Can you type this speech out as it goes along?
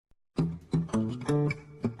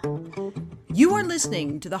You are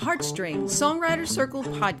listening to the Heartstrings Songwriter Circle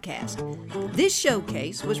podcast. This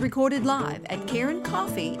showcase was recorded live at Karen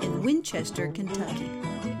Coffee in Winchester, Kentucky.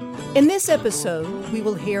 In this episode, we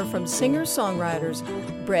will hear from singer-songwriters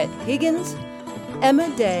Brett Higgins,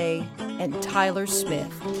 Emma Day, and Tyler Smith.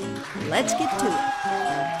 Let's get to it.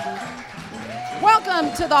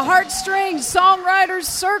 Welcome to the Heartstrings Songwriters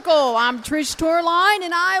Circle. I'm Trish Torline,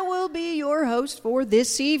 and I will be your host for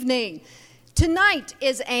this evening. Tonight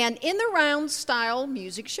is an In the Round style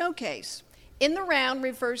music showcase. In the Round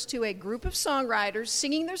refers to a group of songwriters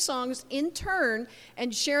singing their songs in turn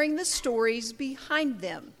and sharing the stories behind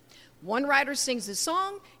them. One writer sings a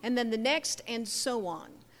song, and then the next, and so on.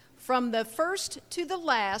 From the first to the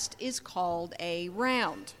last is called a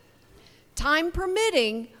round. Time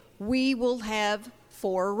permitting, we will have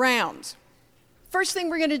 4 rounds. First thing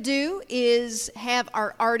we're going to do is have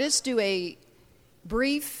our artists do a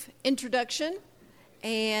brief introduction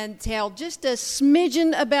and tell just a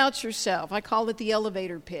smidgen about yourself. I call it the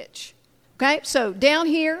elevator pitch. Okay, so down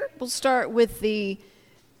here, we'll start with the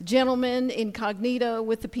gentleman incognito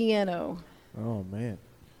with the piano. Oh, man.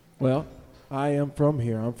 Well, I am from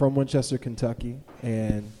here. I'm from Winchester, Kentucky,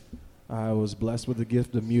 and I was blessed with the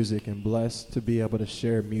gift of music and blessed to be able to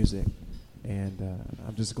share music. And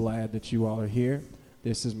I'm just glad that you all are here.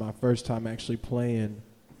 This is my first time actually playing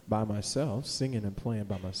by myself, singing and playing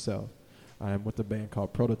by myself. I'm with a band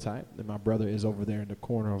called Prototype, and my brother is over there in the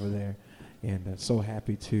corner over there, and so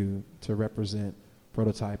happy to represent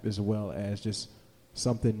Prototype as well as just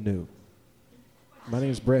something new. My name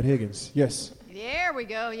is Brett Higgins. Yes. There we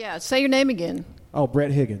go. Yeah. Say your name again. Oh,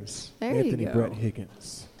 Brett Higgins. There Anthony you go. Brett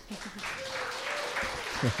Higgins.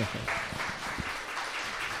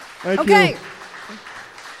 Thank Okay. you.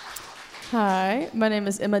 Hi, my name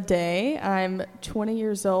is Emma Day. I'm 20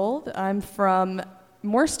 years old. I'm from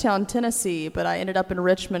Morristown, Tennessee, but I ended up in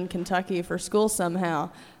Richmond, Kentucky for school somehow.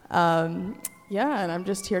 And I'm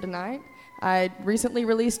just here tonight. I recently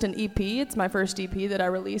released an EP. It's my first EP that I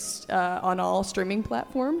released on all streaming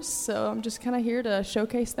platforms, so I'm just kind of here to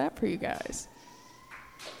showcase that for you guys.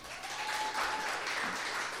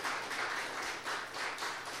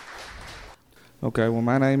 Okay, well,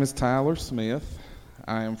 my name is Tyler Smith.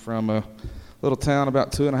 I am from a little town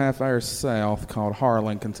about 2.5 hours south called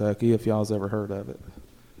Harlan, Kentucky, if y'all's ever heard of it.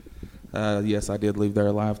 Yes, I did leave there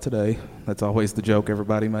alive today. That's always the joke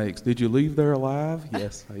everybody makes. Did you leave there alive?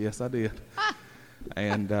 Yes, I did.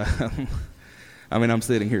 And, I'm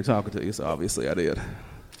sitting here talking to you, so obviously I did.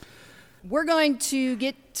 We're going to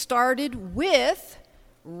get started with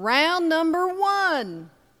round number 1.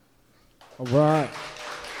 All right.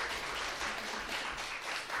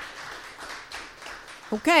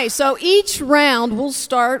 Okay, so each round we'll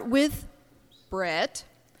start with Brett,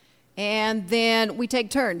 and then we take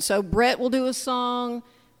turns. So Brett will do a song,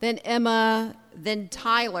 then Emma, then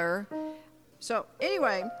Tyler. So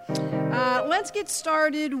anyway, let's get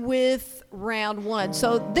started with round 1.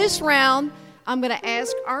 So this round, I'm going to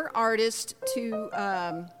ask our artist to,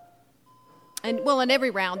 in every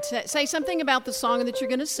round, say something about the song that you're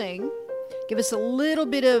going to sing. Give us a little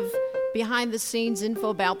bit of behind-the-scenes info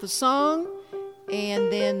about the song,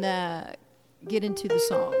 and then get into the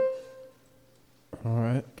song. All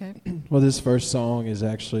right. Okay. Well, this first song is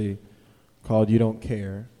actually called You Don't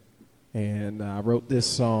Care. And I wrote this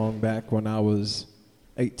song back when I was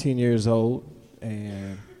 18 years old,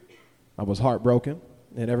 and I was heartbroken.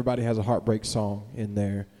 And everybody has a heartbreak song in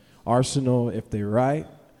their arsenal if they write.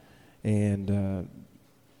 And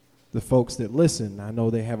the folks that listen, I know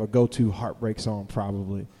they have a go-to heartbreak song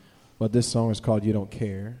probably. But this song is called You Don't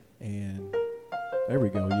Care. And there we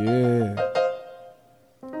go, yeah.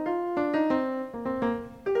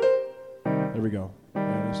 There we go.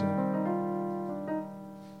 Yeah, that's it.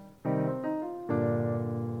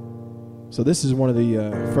 So this is one of the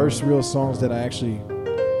first real songs that I actually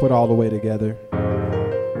put all the way together.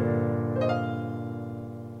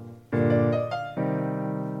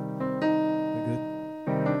 You good?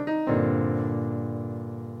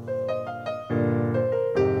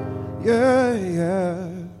 Yeah, yeah.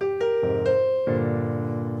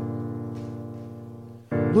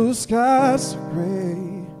 Blue skies are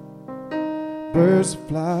gray, birds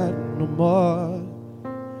fly no more.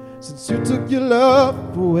 Since you took your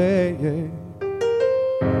love away and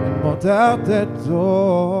walked out that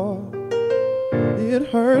door, it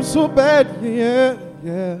hurts so bad, yeah,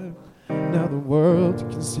 yeah. Now the world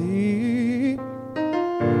can see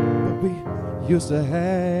what we used to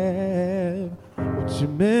have, what you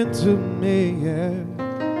meant to me, yeah.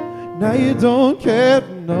 Now you don't care,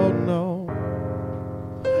 no, no.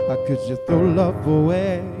 How could you throw love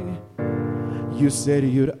away? You said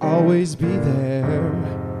you'd always be there.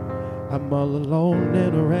 I'm all alone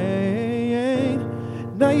in the rain.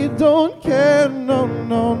 Now you don't care, no,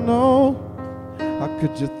 no, no. How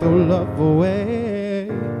could you throw love away?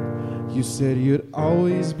 You said you'd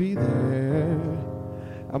always be there.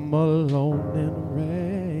 I'm all alone in the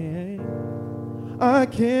rain. I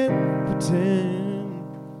can't pretend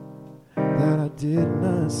that I did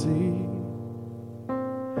not see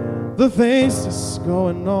the things that's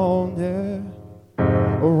going on, yeah,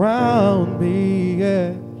 around me,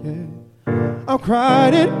 yeah, yeah. I'm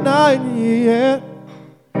crying at night, yeah,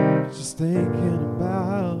 just thinking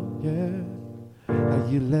about, yeah, how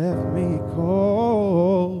you left me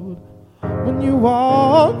cold when you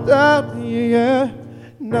walked out, yeah.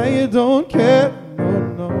 Now you don't care, no,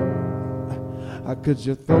 no. How could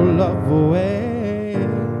you throw love away?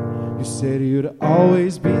 You said you'd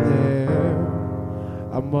always be there.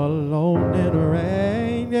 I'm all alone in the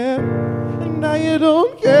rain, yeah. And now you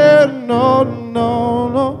don't care, no, no,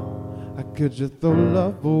 no. How could you throw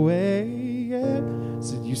love away, yeah?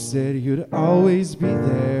 You said you'd always be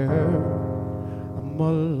there. I'm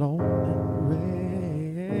all alone in the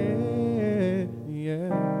rain, yeah.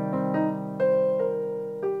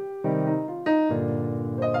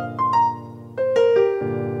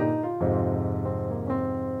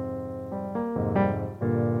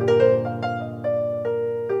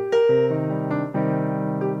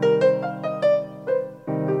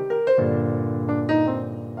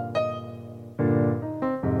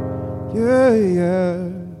 Yeah, yeah.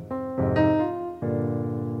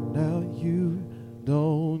 Now you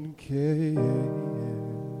don't care.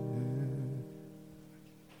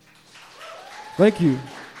 Thank you.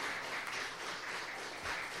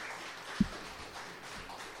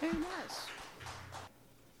 Very nice.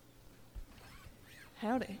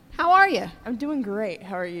 Howdy. How are you? I'm doing great.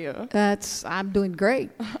 How are you? I'm doing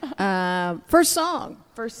great. First song.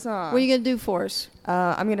 First song. What are you going to do for us?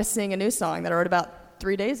 I'm going to sing a new song that I wrote about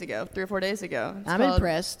 3 or 4 days ago. It's I'm called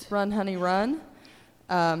impressed. Run, Honey, Run.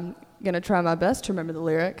 Going to try my best to remember the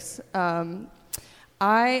lyrics. I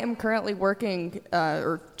am currently working,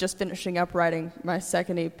 or just finishing up writing my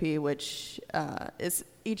second EP, which is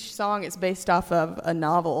each song is based off of a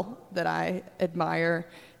novel that I admire.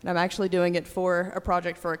 And I'm actually doing it for a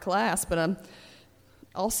project for a class, but I'm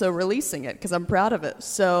also releasing it because I'm proud of it.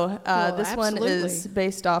 So this one is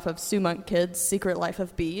based off of Sue Monk Kidd's Secret Life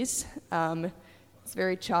of Bees. It's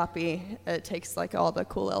very choppy. It takes like all the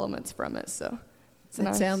cool elements from it. So it's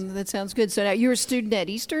nice. That sounds good. So now you're a student at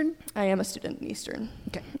Eastern? I am a student at Eastern.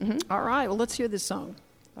 Okay. Mm-hmm. All right. Well, let's hear this song.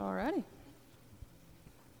 All righty.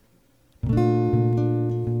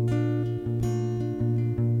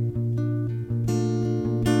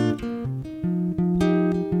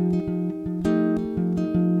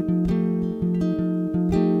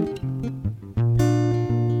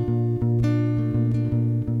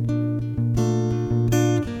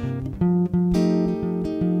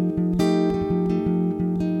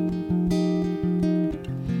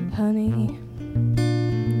 Honey,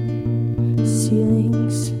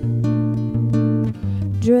 ceilings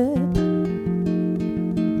drip,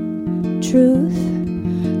 truth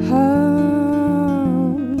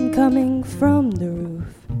hum coming from the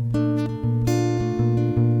roof.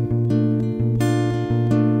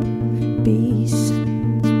 Bees,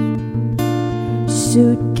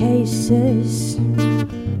 suitcases,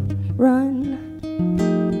 run,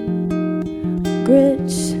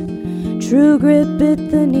 grits, true grip at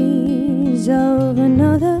the knees of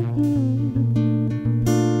another.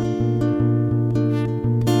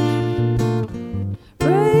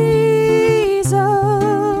 Rays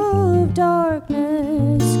of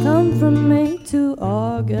darkness come from May to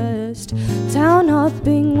August, town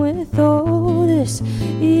hopping with all this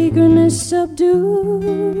eagerness subdued.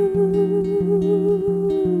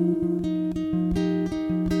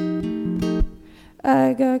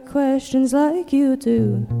 I got questions like you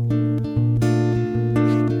do.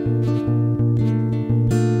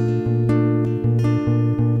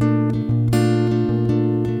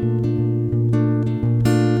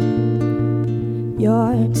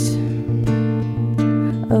 Yards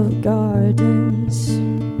of gardens,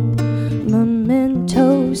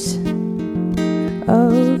 mementos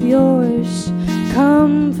of yours,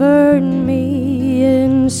 comfort me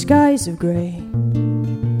in skies of gray.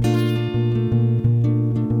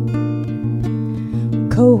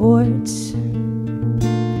 Cohorts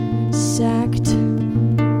sacked,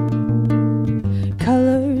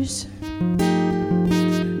 colors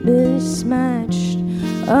mismatched,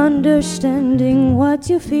 understanding what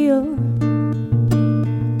you feel.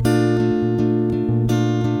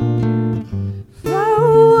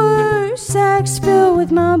 Flowers bags filled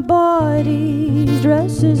with my bodies,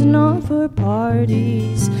 dresses not for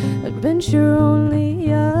parties, adventure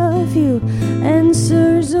only a few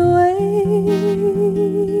answers away.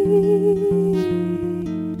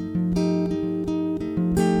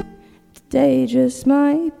 Today just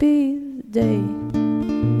might be the day.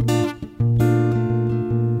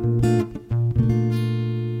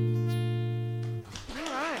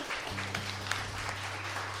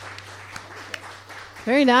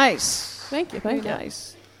 Very nice. Thank you. Very Thank you.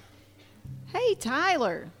 nice. Hey,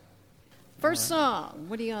 Tyler. First song.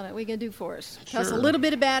 What are you gonna do for us? Tell us a Sure. little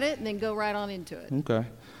bit about it, and then go right on into it. Okay.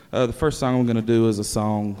 The first song I'm going to do is a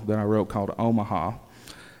song that I wrote called Omaha.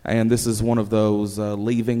 And this is one of those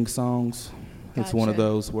leaving songs. It's one of Gotcha.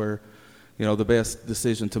 those where, the best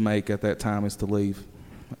decision to make at that time is to leave.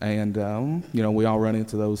 And, we all run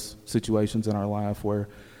into those situations in our life where,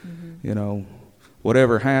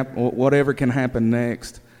 whatever can happen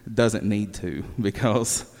next doesn't need to,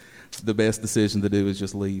 because the best decision to do is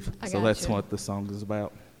just leave. I So that's gotcha. what the song is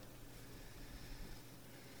about.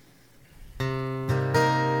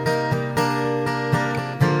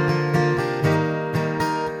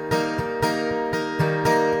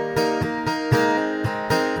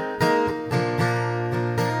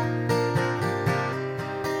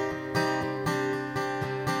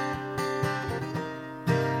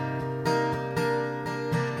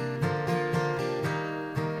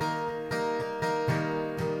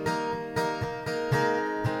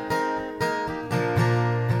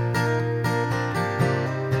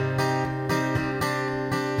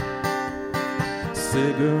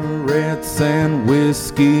 Cigarettes and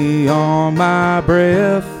whiskey on my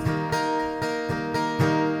breath,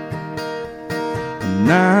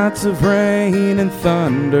 nights of rain and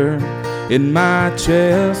thunder in my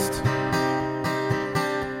chest,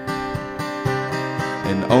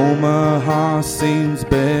 and Omaha seems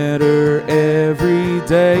better every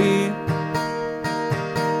day.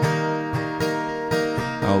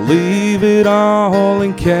 I'll leave it all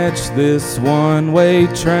and catch this one-way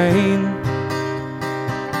train.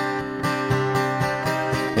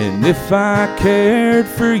 And if I cared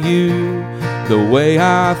for you the way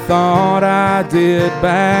I thought I did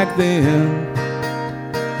back then,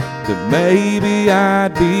 then maybe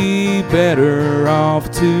I'd be better off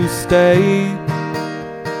to stay.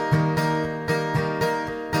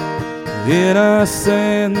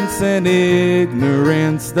 Innocence and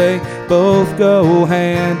ignorance, they both go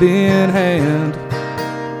hand in hand.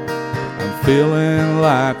 I'm feeling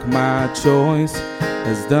like my choice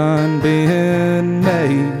has done been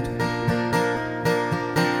made.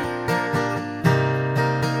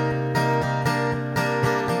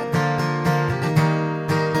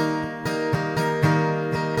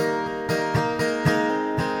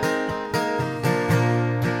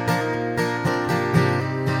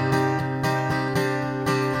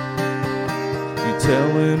 You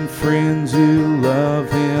telling friends you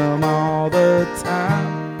love him all the time,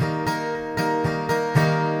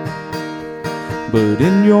 but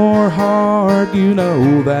in your heart you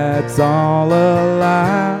know that's all a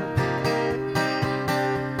lie.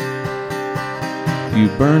 You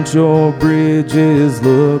burnt your bridges,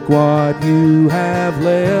 look what you have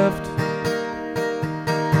left.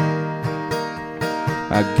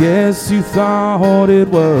 I guess you thought it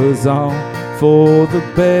was all for the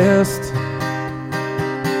best.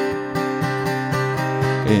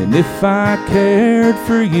 And if I cared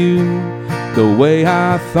for you the way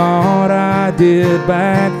I thought I did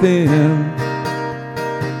back then,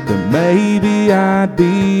 then maybe I'd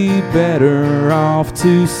be better off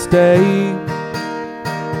to stay.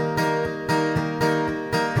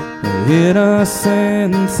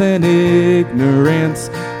 Innocence and ignorance,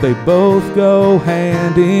 they both go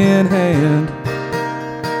hand in hand.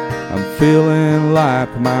 I'm feeling like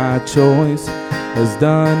my choice has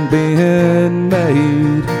done been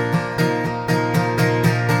made.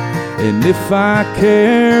 And if I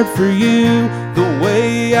cared for you the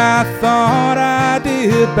way I thought I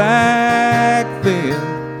did back then,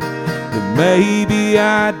 then maybe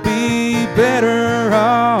I'd be better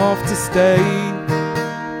off to stay.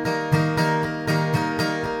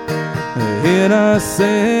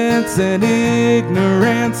 Innocence and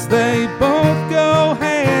ignorance, they both go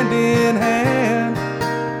hand in hand.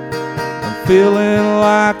 I'm feeling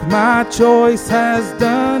like my choice has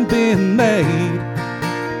done been made.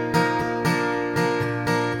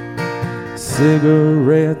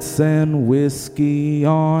 Cigarettes and whiskey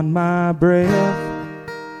on my breath,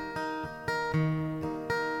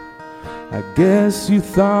 I guess you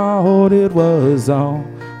thought it was all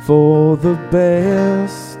for the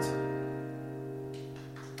best.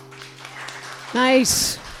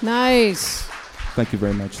 Nice, nice. Thank you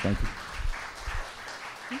very much. Thank you.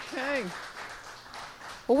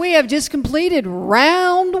 Well, we have just completed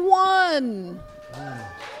round one.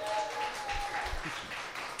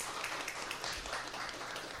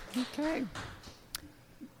 Okay.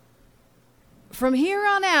 From here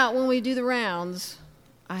on out, when we do the rounds,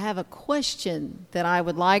 I have a question that I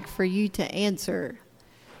would like for you to answer.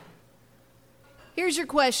 Here's your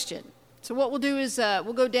question. So what we'll do is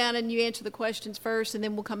we'll go down and you answer the questions first, and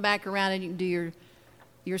then we'll come back around and you can do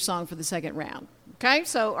your song for the second round. Okay?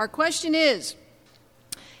 So our question is,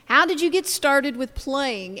 how did you get started with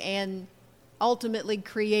playing and ultimately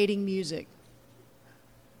creating music?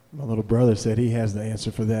 My little brother said he has the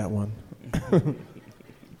answer for that one.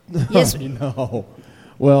 Yes. No.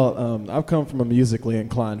 Well, I've come from a musically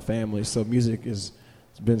inclined family, so music has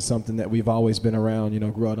been something that we've always been around,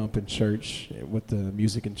 growing up in church, with the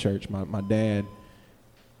music in church. My dad,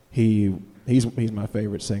 he's my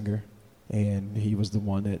favorite singer, and he was the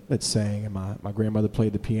one that sang, and my grandmother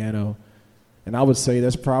played the piano. And I would say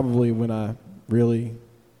that's probably when I really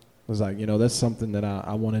was like, that's something that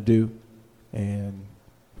I want to do. And,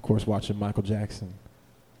 of course, watching Michael Jackson,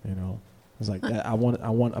 it's like that. I want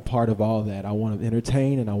a part of all that. I want to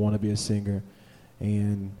entertain, and I want to be a singer.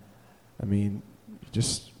 And,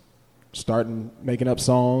 just starting making up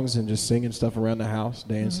songs and just singing stuff around the house,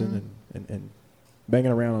 dancing and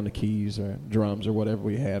banging around on the keys or drums or whatever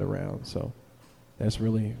we had around. So that's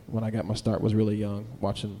really when I got my start, was really young,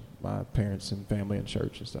 watching my parents and family in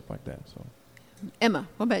church and stuff like that. So, Emma,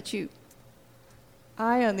 what about you?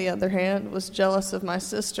 I, on the other hand, was jealous of my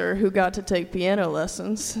sister who got to take piano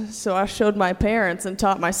lessons, so I showed my parents and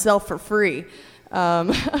taught myself for free.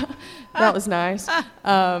 That was nice.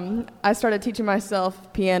 I started teaching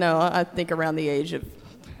myself piano, I think, around the age of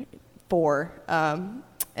 4,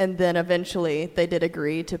 and then eventually they did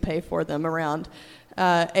agree to pay for them around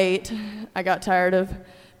 8. I got tired of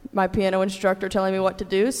my piano instructor telling me what to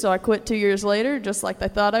do, so I quit 2 years later, just like they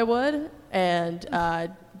thought I would,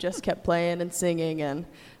 and just kept playing and singing and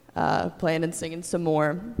playing and singing some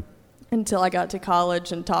more until I got to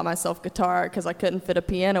college and taught myself guitar because I couldn't fit a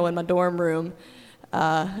piano in my dorm room.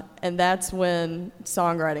 And that's when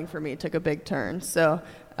songwriting for me took a big turn. So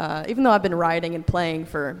even though I've been writing and playing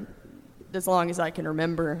for as long as I can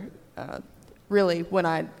remember, really when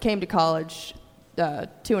I came to college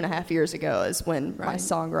 2.5 years ago is when my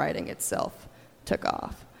songwriting itself took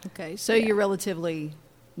off. Okay, so you're relatively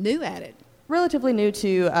new at it. Relatively new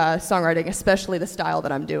to songwriting, especially the style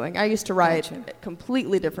that I'm doing. I used to write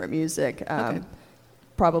completely different music,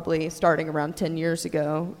 probably starting around 10 years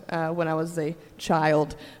ago when I was a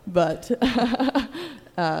child, but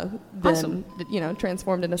Awesome. then,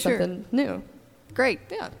 transformed into something new. Great.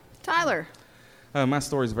 Yeah. Tyler. My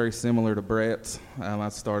story is very similar to Brett's. I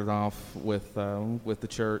started off with the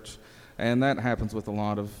church, and that happens with a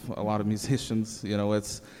lot of musicians.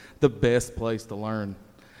 It's the best place to learn.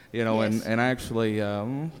 Yes. And actually,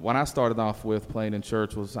 when I started off with playing in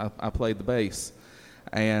church was I played the bass,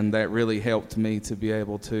 and that really helped me to be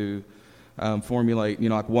able to formulate,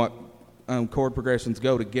 like what chord progressions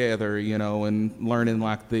go together, and learning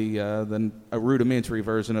like a rudimentary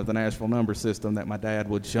version of the Nashville number system that my dad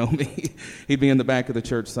would show me. He'd be in the back of the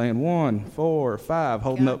church saying 1, 4, 5,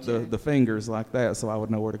 holding up the fingers like that so I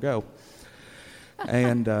would know where to go.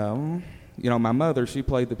 And, my mother, she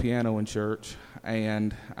played the piano in church.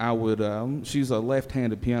 And I would, she's a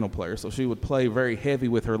left-handed piano player, so she would play very heavy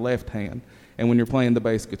with her left hand. And when you're playing the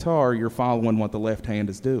bass guitar, you're following what the left hand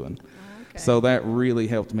is doing. Okay. So that really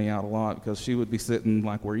helped me out a lot because she would be sitting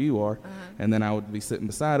like where you are, and then I would be sitting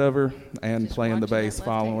beside of her and Just playing the watching bass, that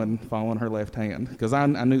left following her left hand. Because I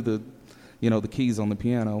knew the keys on the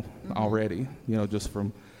piano already, just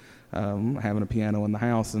from having a piano in the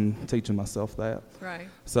house and teaching myself that. Right.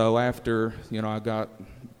 So after, I got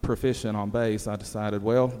proficient on bass, I decided,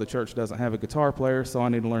 well, the church doesn't have a guitar player, so I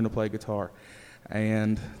need to learn to play guitar.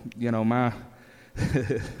 And, my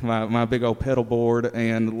my big old pedal board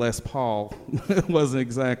and Les Paul wasn't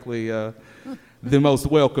exactly the most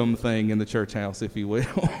welcome thing in the church house, if you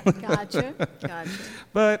will. Gotcha.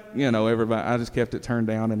 But, everybody, I just kept it turned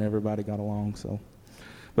down and everybody got along, so.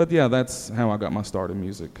 But, yeah, that's how I got my start in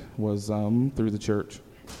music, was through the church.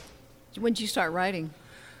 When did you start writing?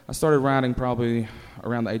 I started writing probably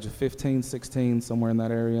around the age of 15, 16, somewhere in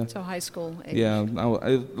that area. So high school age. Yeah,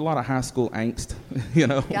 a lot of high school angst,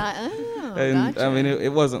 And, gotcha.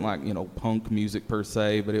 It wasn't like, punk music per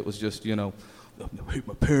se, but it was just, I hate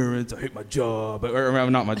my parents, I hate my job, or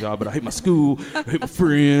not my job, but I hate my school, I hate my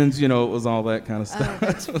friends, it was all that kind of stuff. Oh,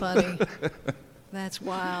 that's funny. That's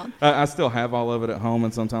wild. I still have all of it at home,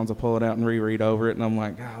 and sometimes I pull it out and reread over it, and I'm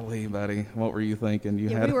like, golly, buddy, what were you thinking?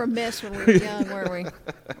 We were a mess when we were young, weren't we?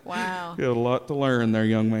 Wow. You had a lot to learn there,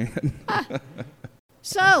 young man.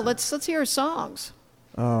 So let's hear songs.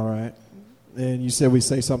 All right. And you said we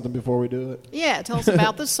say something before we do it? Yeah, tell us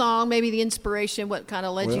about the song, maybe the inspiration, what kind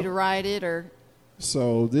of led you to write it, or...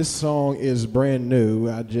 So this song is brand new.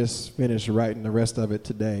 I just finished writing the rest of it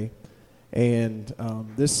today. And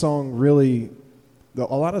this song really, a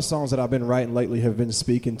lot of songs that I've been writing lately have been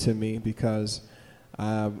speaking to me because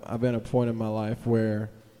I've been at a point in my life where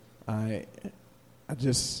I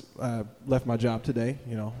just left my job today.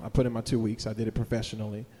 You know, I put in my 2 weeks. I did it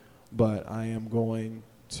professionally. But I am going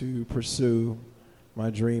to pursue my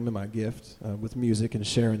dream and my gift with music and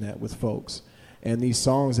sharing that with folks. And these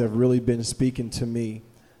songs have really been speaking to me.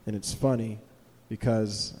 And it's funny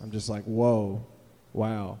because I'm just like, whoa,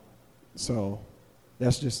 wow. So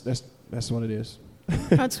that's what it is.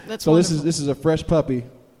 That's so wonderful. this is a fresh puppy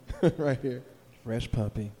right here. Fresh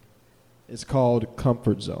puppy. It's called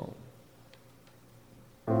Comfort Zone.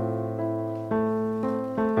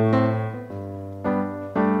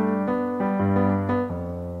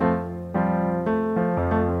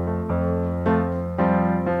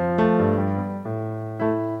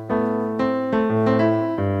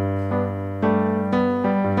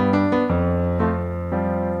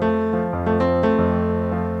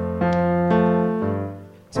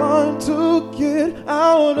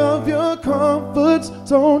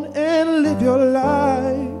 Zone and live your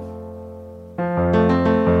life.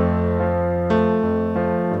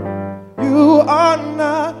 You are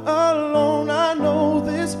not alone. I know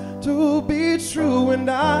this to be true, and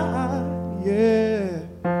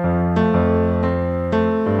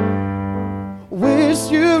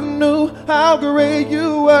wish you knew how great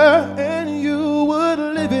you were, and you would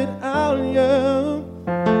live it out,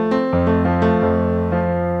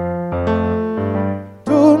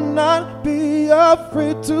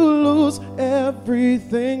 afraid to lose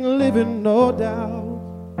everything, living no doubt.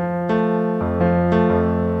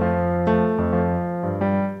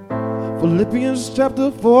 Philippians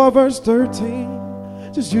chapter 4 verse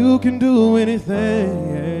 13 says you can do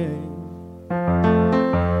anything.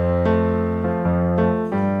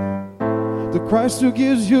 The Christ who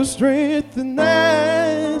gives you strength, and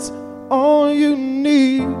that's all you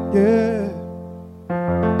need,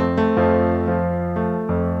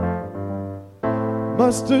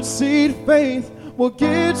 Mustard seed faith will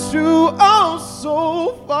get you all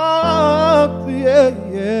so far.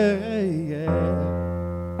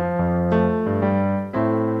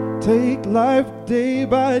 Take life day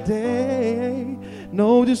by day.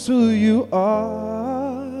 Know just who you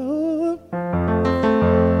are.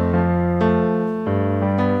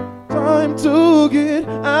 Time to get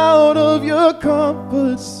out of your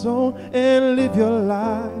comfort zone and live your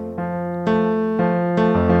life.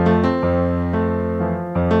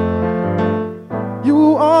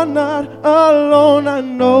 You are not alone, I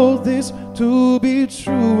know this to be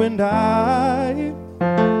true, and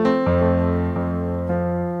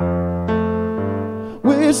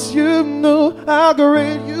wish you knew how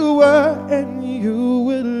great you were, and you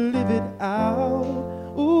would live it out.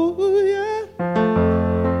 Ooh, yeah.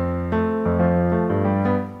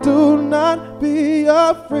 Do not be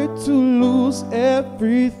afraid to lose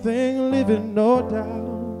everything, living no doubt.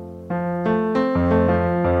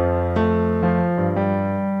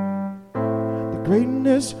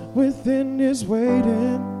 Greatness within is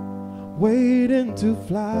waiting to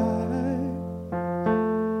fly.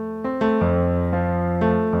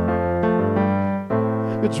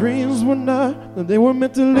 Your dreams were not, they were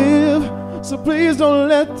meant to live, so please don't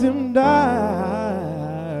let them die.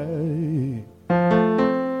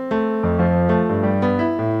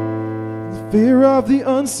 The fear of the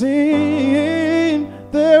unseen,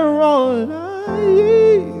 they're all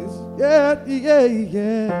lies.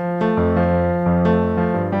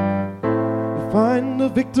 Find the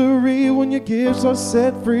victory when your gifts are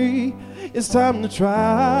set free. It's time to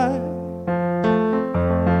try.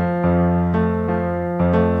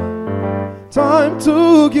 Time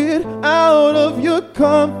to get out of your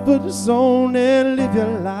comfort zone and live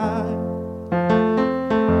your life.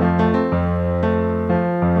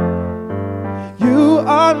 You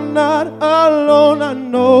are not alone. I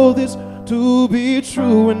know this to be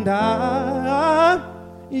true, and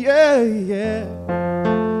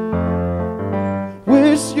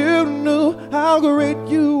wish you knew how great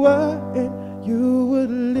you were, and you would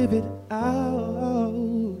live it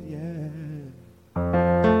out,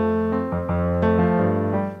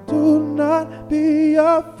 Do not be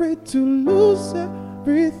afraid to lose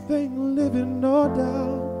everything, living no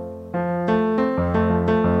doubt.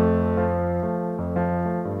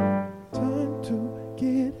 Time to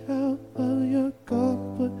get out of your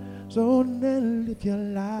comfort zone and live your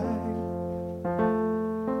life.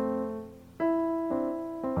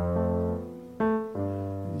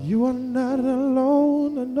 You are not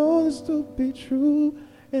alone, I know this to be true,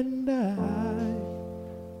 and I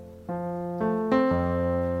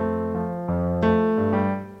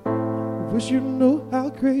wish you knew how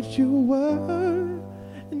great you were,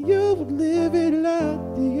 and you would live it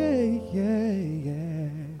like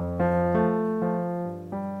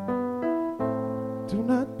Do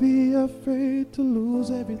not be afraid to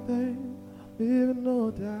lose everything, live in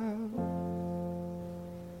no doubt.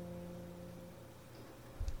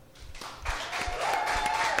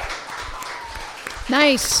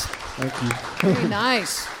 Nice. Thank you. Very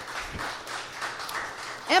nice.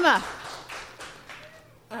 Emma,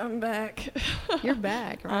 I'm back. you're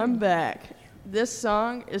back. Right? I'm back. This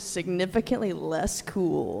song is significantly less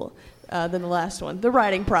cool than the last one. The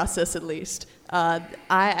writing process, at least. I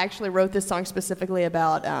actually wrote this song specifically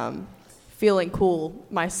about feeling cool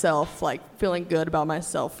myself, like feeling good about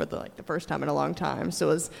myself for the first time in a long time. So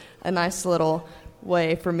it was a nice little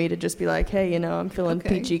way for me to just be like, hey, I'm feeling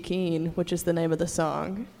Peachy Keen, which is the name of the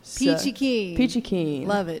song. Peachy Keen. Peachy Keen.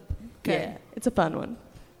 Love it. Okay. Yeah, it's a fun one.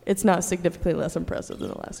 It's not significantly less impressive than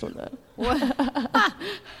the last one, though.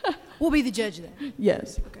 We'll be the judge of that.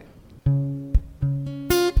 Yes. Okay.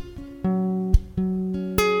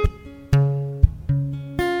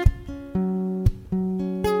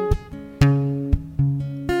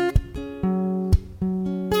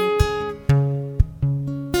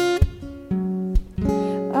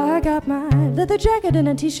 I got my leather jacket and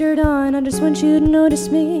a t-shirt on, I just want you to notice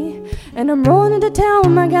me. And I'm rolling into town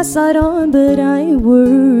with my gas light on, but I ain't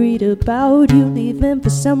worried about you leaving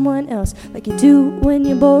for someone else like you do when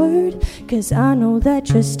you're bored. Cause I know that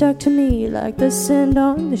you're stuck to me like the sand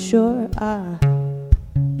on the shore.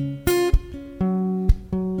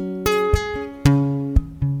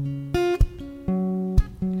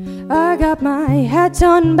 I got my hat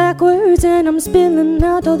on backwards and I'm spilling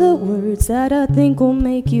out all the words that I think will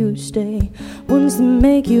make you stay, ones that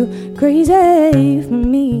make you crazy for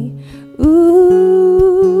me. Ooh,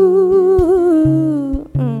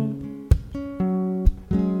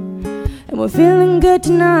 And we're feeling good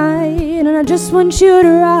tonight, and I just want you to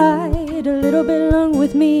ride a little bit along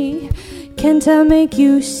with me. Can't I make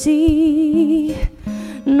you see?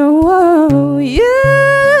 No, you're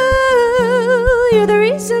the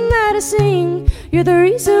reason that I sing. You're the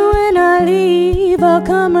reason when I leave I'll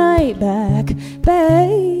come right back,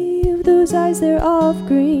 babe. Those eyes, they're off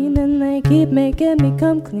green, and they keep making me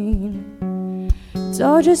come clean. It's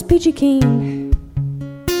all just Peachy Keen.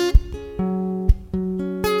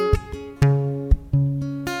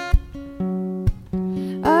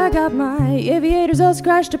 I got my aviators all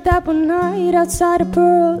scratched up that one night outside of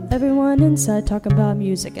Pearl. Everyone inside talking about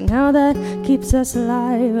music and how that keeps us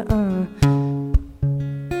alive.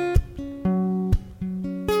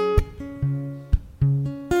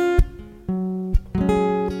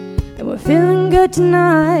 And we're feeling good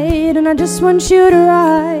tonight, and I just want you to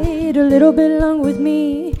ride a little bit along with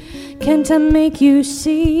me. Can't I make you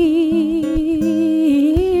see?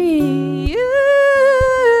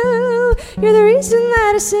 You're the reason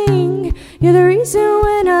that I sing. You're the reason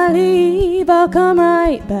when I leave I'll come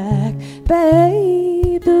right back,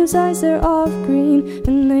 babe. Those eyes, they're off green,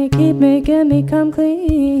 and they keep making me come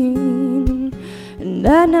clean. And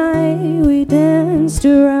that night we danced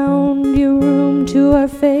around your room to our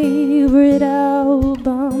favorite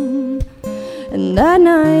album. And that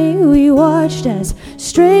night we watched as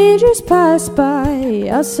strangers passed by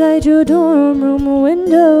outside your dorm room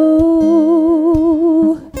window.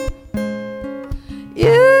 You're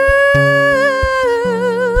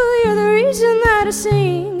the reason that I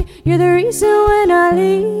sing. You're the reason when I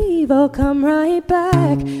leave I'll come right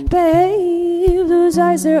back, babe. Those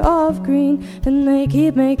eyes, are off green, and they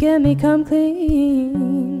keep making me come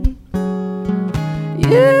clean.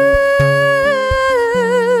 You're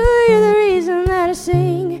the reason that I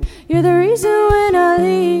sing. You're the reason when I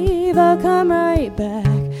leave I'll come right back,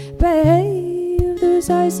 babe. Those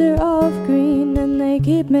eyes, are off green, and they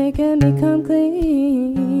keep making me come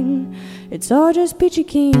clean. It's all just Peachy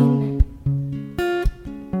Keen.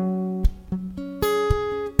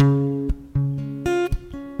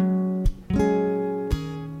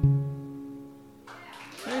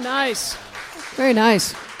 Very nice. Very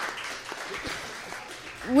nice.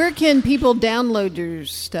 Where can people download your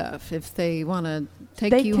stuff if they want to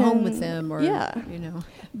take you home with them? Or,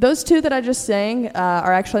 Those two that I just sang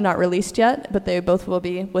are actually not released yet, but they both will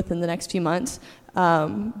be within the next few months.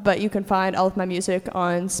 But you can find all of my music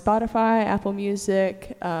on Spotify, Apple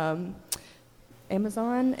Music, Amazon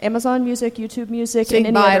Music, YouTube Music, so you and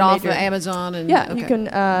can any buy it other off of Amazon. And you can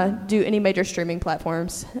do any major streaming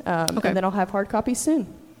platforms, and then I'll have hard copies soon.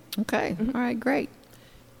 Okay. All right, great.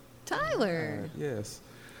 Tyler. Yes.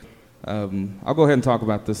 I'll go ahead and talk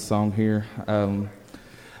about this song here.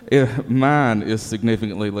 Mine is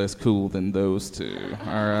significantly less cool than those two.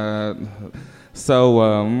 All right.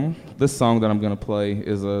 So this song that I'm going to play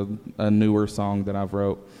is a newer song that I've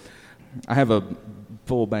wrote. I have a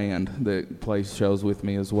full band that plays shows with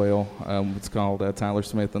me as well. It's called Tyler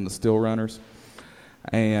Smith and the Still Runners.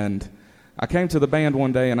 And I came to the band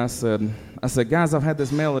one day and I said, guys, I've had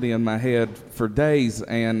this melody in my head for days,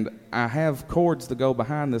 and I have chords to go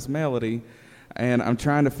behind this melody, and I'm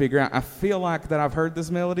trying to figure out. I feel like that I've heard this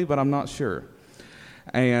melody, but I'm not sure.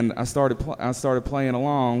 And I started playing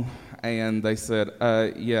along, and they said,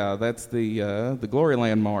 yeah, that's the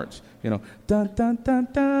Gloryland March. You know, dun dun dun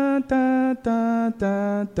dun dun dun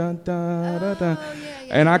dun dun dun dun.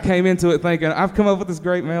 And I came into it thinking, I've come up with this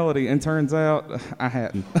great melody, and turns out I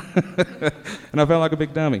hadn't. And I felt like a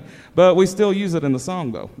big dummy. But we still use it in the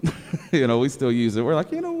song, though. You know, we still use it. We're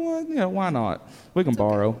like, you know what? Yeah, why not? We can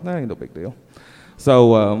borrow. That ain't no big deal.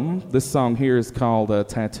 So this song here is called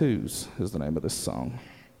Tattoos, is the name of this song.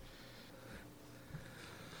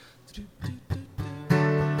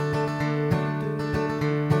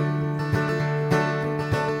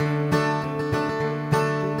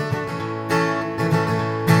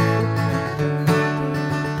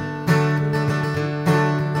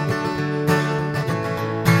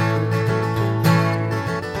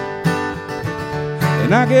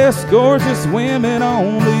 And I guess gorgeous women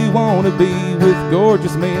only want to be with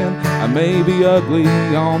gorgeous men. I may be ugly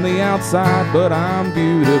on the outside, but I'm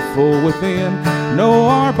beautiful within. No,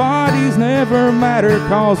 our bodies never matter,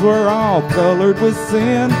 'cause we're all colored with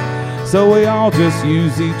sin. So we all just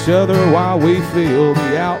use each other while we fill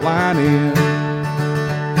the outline in.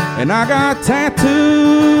 And I got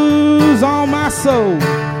tattoos on my soul.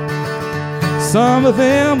 Some of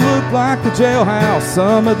them look like the jailhouse,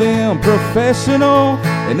 some of them professional.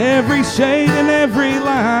 And every shade and every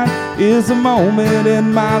line is a moment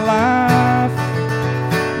in my life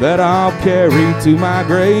that I'll carry to my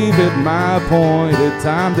grave at my appointed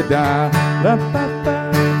time to die.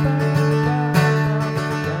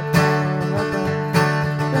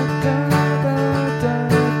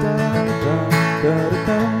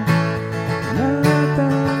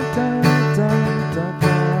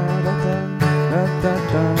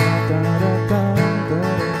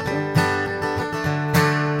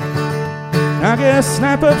 I guess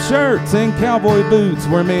snap-up shirts and cowboy boots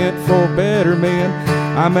were meant for better men.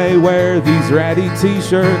 I may wear these ratty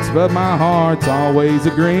t-shirts, but my heart's always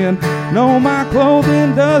a grin. No, my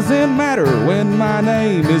clothing doesn't matter when my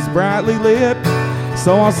name is brightly lit.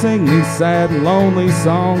 So I'll sing these sad and lonely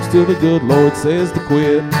songs till the good Lord says to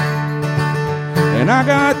quit. And I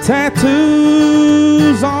got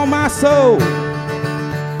tattoos on my soul.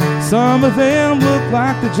 Some of them look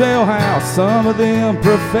like the jailhouse, some of them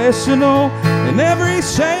professional. And every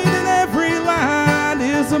shade and every line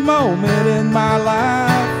is a moment in my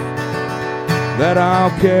life that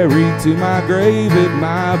I'll carry to my grave at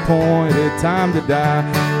my appointed time to die.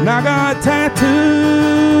 And I got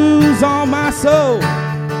tattoos on my soul.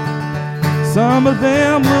 Some of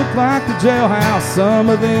them look like the jailhouse, some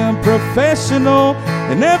of them professional.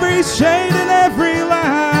 And every shade and every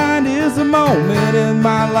line is a moment in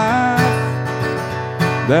my life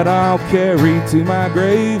that I'll carry to my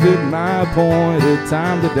grave at my appointed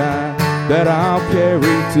time to die. That I'll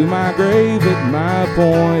carry to my grave at my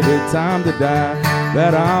appointed time to die.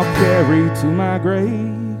 That I'll carry to my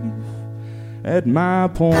grave at my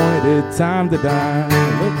appointed time to die.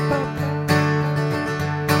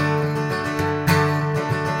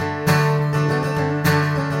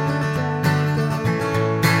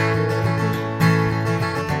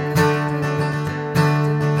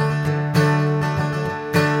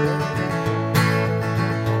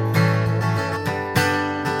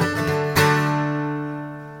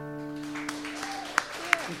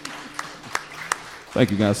 Thank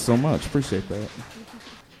you guys so much. Appreciate that.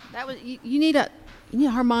 That was you need a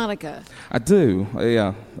harmonica. I do.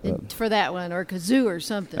 Yeah. For that one, or kazoo or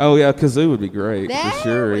something. Oh yeah, kazoo would be great for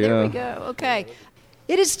sure. Yeah. There we go. Okay,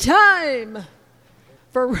 it is time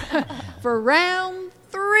for round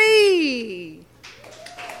 3.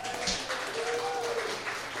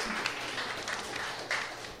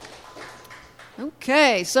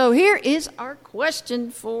 Okay, so here is our question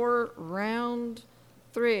for round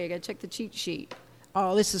 3. I gotta check the cheat sheet.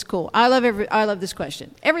 Oh, this is cool. I love this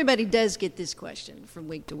question. Everybody does get this question from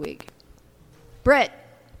week to week. Brett,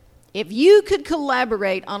 if you could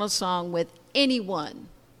collaborate on a song with anyone,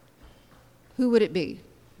 who would it be?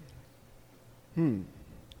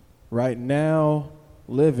 Right now,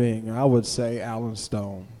 living, I would say Alan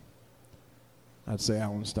Stone. I'd say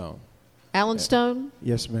Alan Stone. Alan Stone?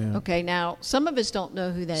 Yes, ma'am. Okay, now, some of us don't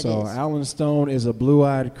know who that is. So Alan Stone is a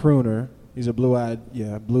blue-eyed crooner. He's a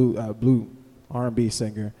blue R&B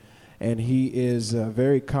singer. And he is a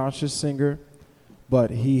very conscious singer, but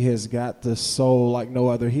he has got the soul like no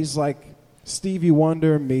other. He's like Stevie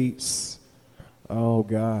Wonder meets, oh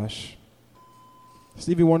gosh,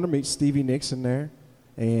 Stevie Wonder meets Stevie Nicks in there,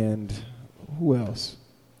 and who else?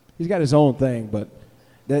 He's got his own thing, but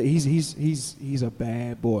he's a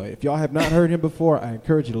bad boy. If y'all have not heard him before, I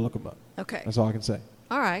encourage you to look him up. Okay. That's all I can say.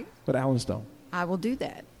 All right. But Alan Stone. I will do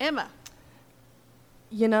that. Emma.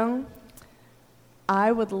 You know,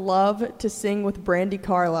 I would love to sing with Brandi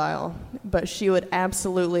Carlile, but she would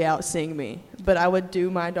absolutely outsing me. But I would do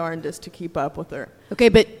my darndest to keep up with her. Okay,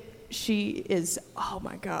 but She is, oh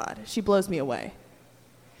my God, she blows me away.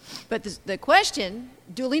 the question,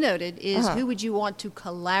 duly noted, is Uh-huh. who would you want to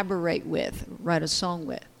collaborate with, write a song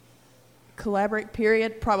with? Collaborate,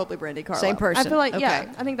 period, probably Brandi Carlile. Same person. I feel like, yeah,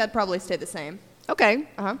 Okay. I think that'd probably stay the same. Okay,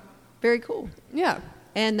 Uh-huh. very cool. Yeah.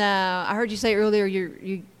 And I heard you say earlier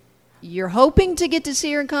you're hoping to get to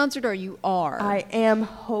see her in concert, or you are? I am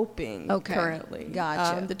hoping Okay. currently.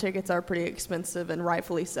 Gotcha. The tickets are pretty expensive, and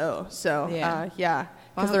rightfully so. So, Yeah. yeah, Well, I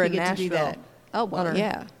because hope they're you in get Nashville. to do that. Oh, well, On our-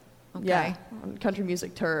 yeah. Okay. Yeah, on country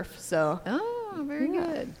music turf. So, Oh, very Yeah.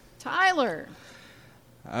 good. Tyler.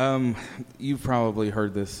 You've probably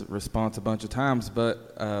heard this response a bunch of times,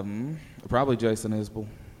 but probably Jason Isbell.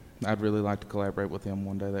 I'd really like to collaborate with him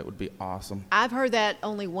one day. That would be awesome. I've heard that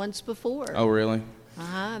only once before. Oh, really?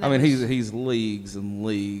 Uh-huh, I mean, he's leagues and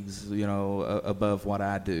leagues, above what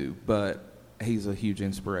I do, but he's a huge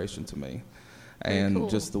inspiration to me. Very And cool.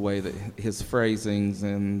 just the way that his phrasings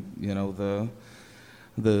and,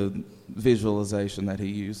 the visualization that he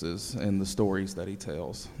uses and the stories that he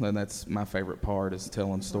tells. And that's my favorite part, is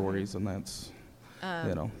telling stories, and that's,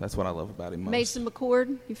 that's what I love about him most. Mason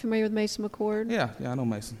McCord. You familiar with Mason McCord? Yeah, I know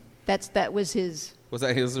Mason. That was his. Was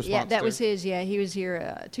that his response? Yeah, that too? was his. Yeah, he was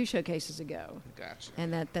here 2 showcases ago. Gotcha.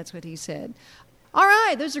 And that's what he said. All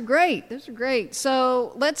right, those are great.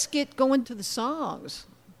 So let's get going to the songs.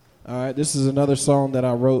 All right, this is another song that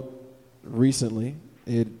I wrote recently.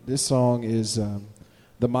 This song is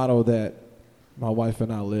the motto that my wife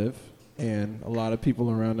and I live, and a lot of people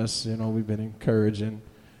around us, we've been encouraging,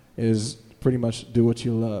 is pretty much do what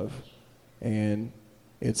you love. And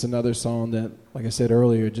it's another song that, like I said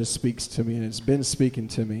earlier, just speaks to me, and it's been speaking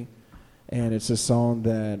to me. And it's a song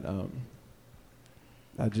that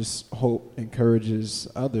I just hope encourages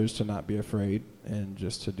others to not be afraid and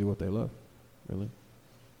just to do what they love, really.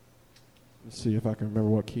 Let's see if I can remember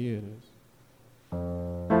what key it is.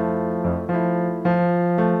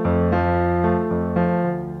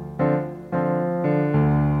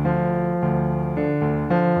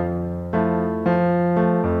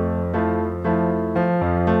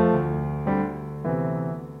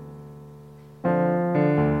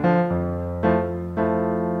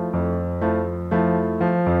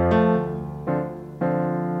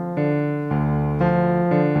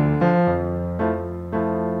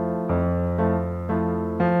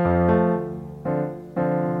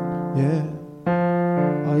 Yeah,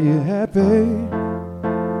 are you happy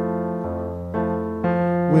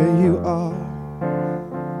where you are?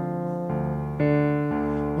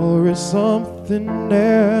 Or is something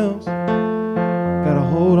else got a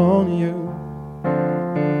hold on you?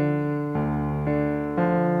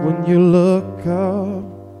 When you look up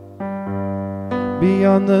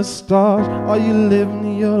beyond the stars, are you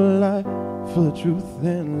living your life full of truth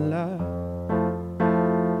and light?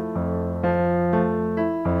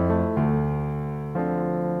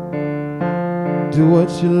 Do what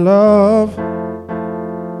you love,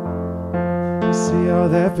 see how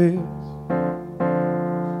that feels.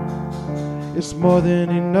 It's more than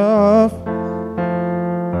enough,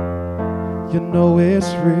 you know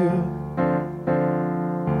it's real.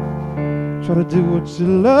 Try to do what you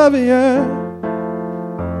love, yeah,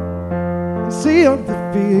 and see how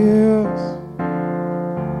that feels.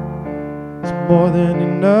 It's more than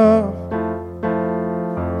enough,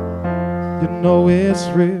 you know it's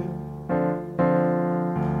real.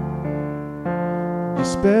 You're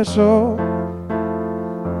special,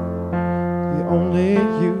 you're only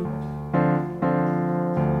you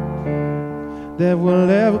there will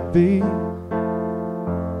ever be,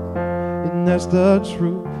 and that's the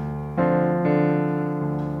truth.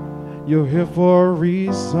 You're here for a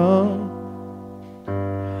reason.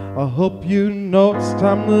 I hope you know it's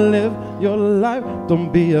time to live your life.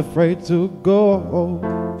 Don't be afraid to go,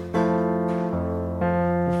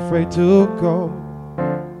 afraid to go.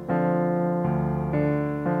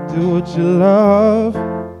 Do what you love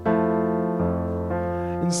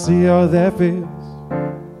and see how that feels.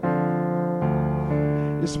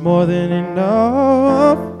 It's more than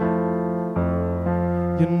enough.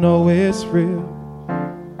 You know it's real.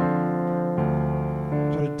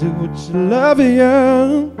 Try to do what you love,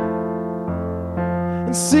 yeah,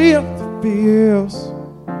 and see how it feels.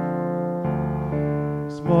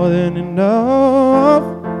 It's more than enough.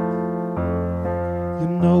 You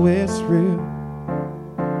know it's real.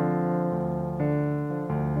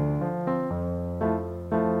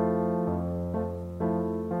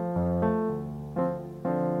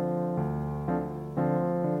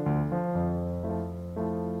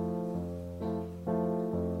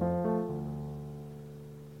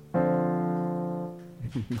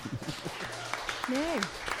 Yay.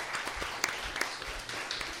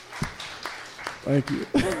 Thank you.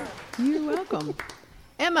 You're welcome.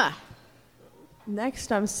 Emma.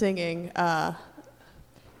 Next, I'm singing.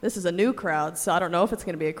 This is a new crowd, so I don't know if it's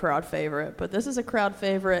going to be a crowd favorite, but this is a crowd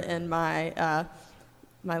favorite in my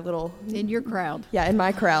my little In your crowd. yeah in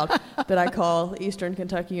my crowd that I call Eastern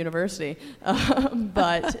Kentucky University.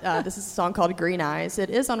 But this is a song called Green Eyes. It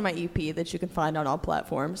is on my EP that you can find on all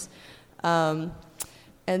platforms.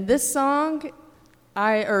 And this song,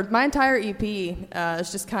 my entire EP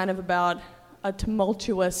is just kind of about a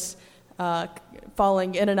tumultuous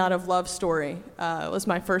falling in and out of love story. It was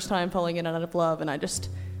my first time falling in and out of love, and I just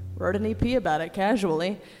wrote an EP about it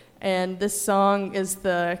casually. And this song is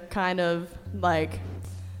the kind of like,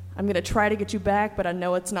 I'm going to try to get you back, but I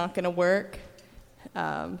know it's not going to work.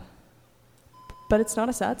 But it's not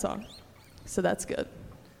a sad song, so that's good.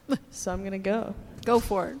 So I'm going to go. Go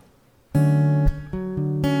for it.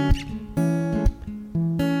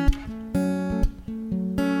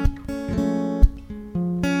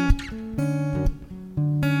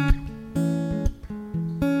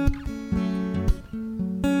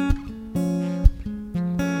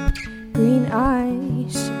 Green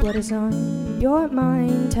eyes, what is on your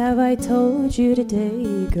mind? Have I told you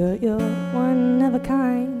today, girl, you're one of a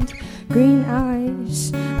kind? Green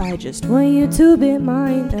eyes, I just want you to be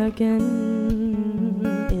mine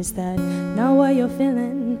again. Is that not what you're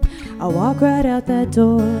feeling? I'll walk right out that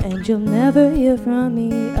door and you'll never hear from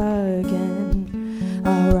me again.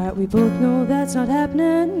 Alright, we both know that's not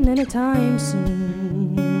happening anytime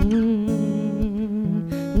soon.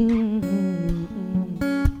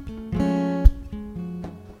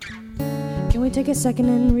 Can we take a second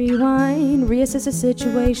and rewind, reassess the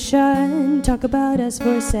situation, talk about us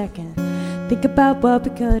for a second, think about what we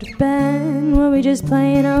could have been? Were we just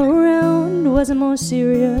playing around? Was it more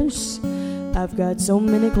serious? I've got so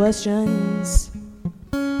many questions.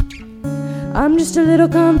 I'm just a little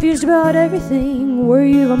confused about everything. Were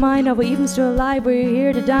you of a mind? Are we even still alive? We're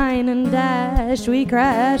here to dine and dash. We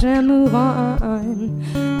crash and move on.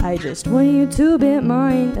 I just want you to be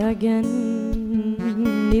mine again,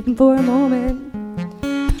 even for a moment.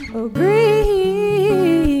 Oh, green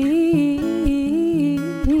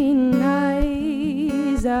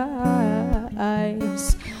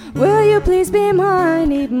eyes, will you please be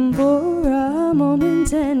mine, even for a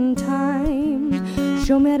moment in time?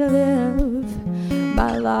 Show me how to live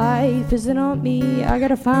my life. Is it on me? I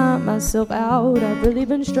gotta find myself out. I've really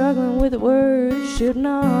been struggling with words shooting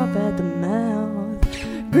off at the mouth.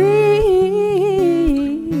 Green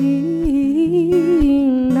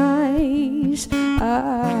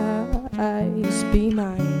eyes, be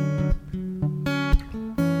mine.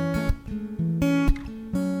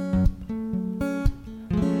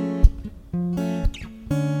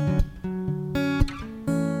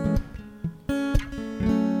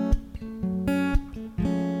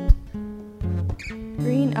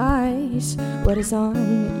 Green eyes, what is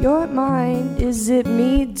on your mind? Is it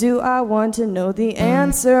me? Do I want to know the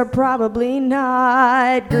answer? Probably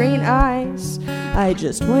not. Green eyes, I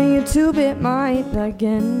just want you to be mine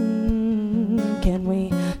again. Can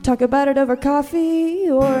we talk about it over coffee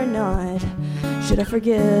or not? Should I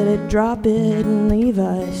forget it, drop it, and leave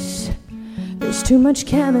us? There's too much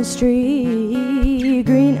chemistry.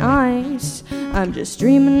 Green eyes, I'm just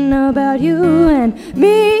dreaming about you and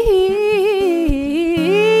me.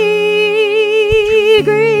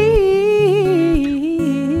 Green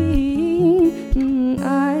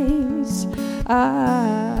eyes,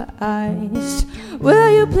 will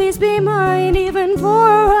you please be mine, even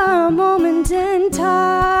for a moment in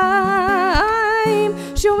time?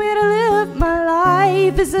 Show me how to live my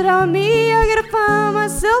life. Is it on me? I gotta find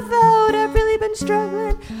myself out. I've really been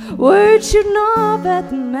struggling. Words shooting off at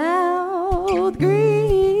the mouth. Green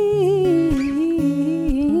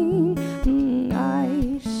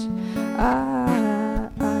eyes,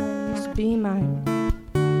 be mine.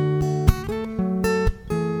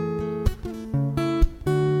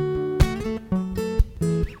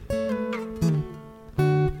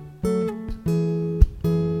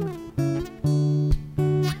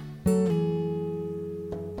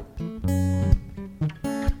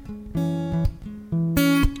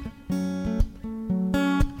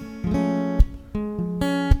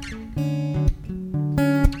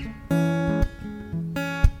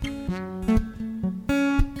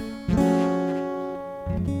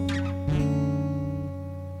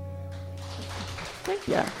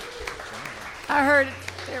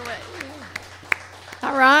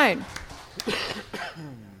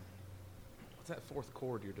 the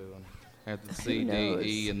chord you're doing? At the C, D,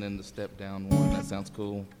 E, and then the step down one. That sounds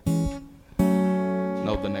cool.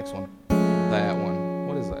 No, the next one. That one.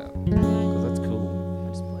 What is that? Because that's cool. I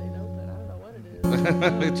just play a note that I don't know what it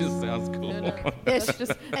is. It just sounds cool. That's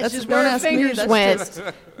just where our fingers went.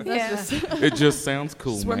 It just sounds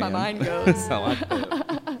cool, That's where my man. mind goes. I like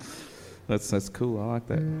that. That's cool. I like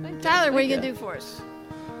that. Tyler, what are you going to do for us?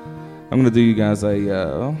 I'm going to do you guys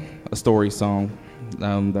a story song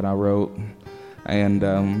that I wrote. And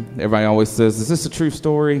everybody always says, is this a true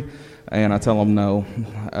story? And I tell them no.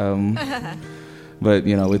 But,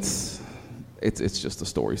 you know, it's just a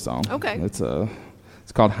story song. Okay. It's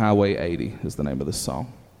called Highway 80 is the name of this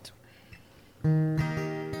song.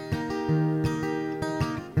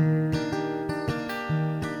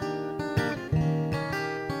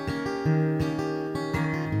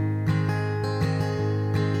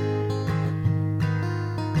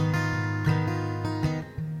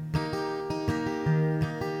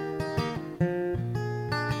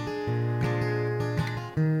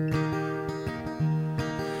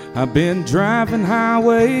 I've been driving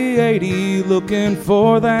Highway 80 looking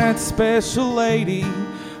for that special lady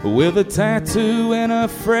with a tattoo and a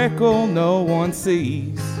freckle no one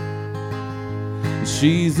sees.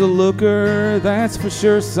 She's a looker, that's for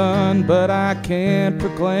sure, son, but I can't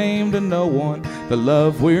proclaim to no one the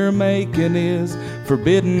love we're making is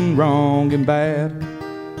forbidden, wrong, and bad.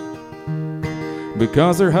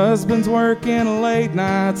 Because her husband's working late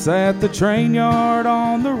nights at the train yard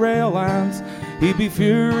on the rail lines. He'd be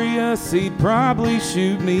furious, he'd probably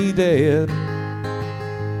shoot me dead.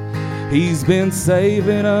 He's been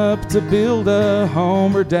saving up to build a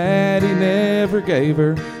home her daddy never gave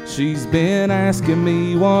her. She's been asking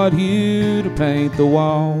me what hue to paint the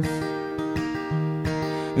walls.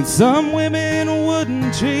 And some women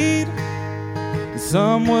wouldn't cheat, and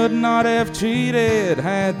some would not have cheated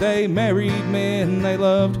had they married men they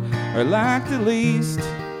loved or liked at least.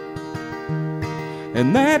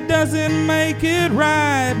 And that doesn't make it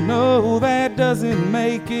right, no, that doesn't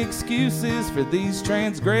make excuses for these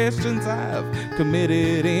transgressions I've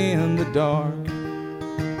committed in the dark.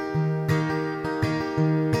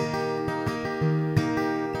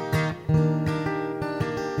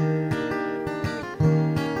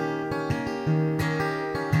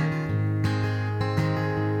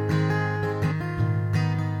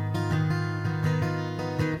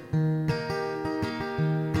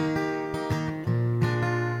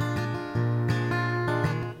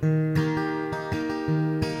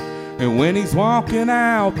 And when he's walking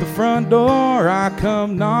out the front door, I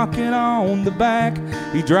come knocking on the back.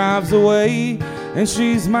 He drives away, and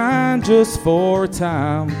she's mine just for a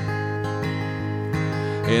time.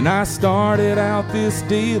 And I started out this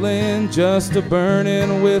dealing just a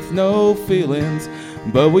burning with no feelings,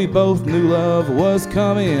 but we both knew love was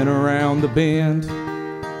coming around the bend.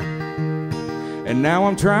 And now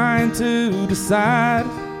I'm trying to decide,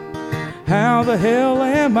 how the hell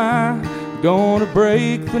am I gonna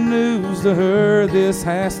break the news to her this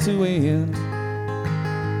has to end?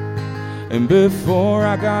 And before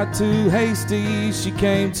I got too hasty, she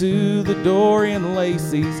came to the door in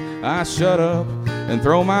laces. I shut up and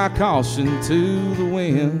throw my caution to the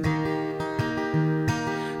wind.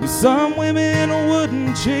 And some women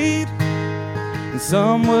wouldn't cheat, and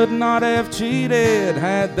some would not have cheated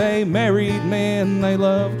had they married men they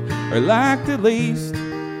loved or liked at least.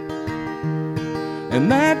 And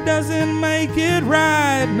that doesn't make it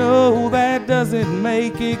right, no, that doesn't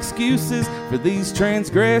make excuses for these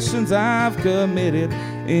transgressions I've committed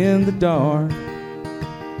in the dark.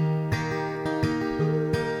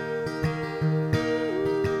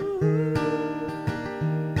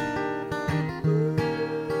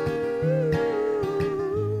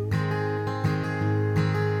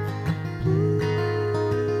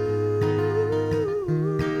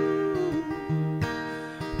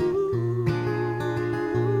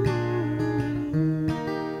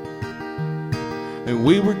 And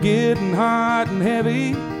we were getting hot and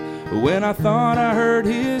heavy when I thought I heard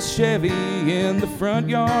his Chevy in the front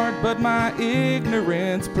yard, but my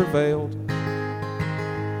ignorance prevailed.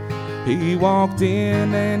 He walked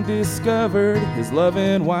in and discovered his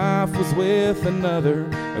loving wife was with another.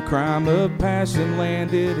 A crime of passion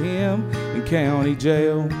landed him in county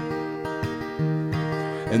jail.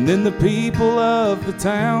 And then the people of the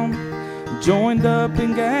town joined up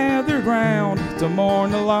and gathered round to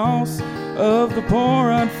mourn the loss of the poor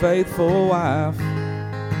unfaithful wife.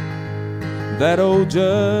 That old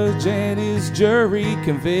judge and his jury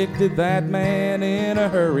convicted that man in a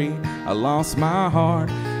hurry. I lost my heart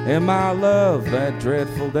and my love that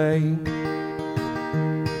dreadful day.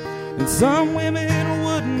 And some women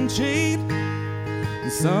wouldn't cheat, and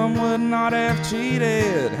Some would not have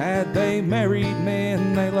cheated had they married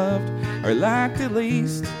men they loved or liked at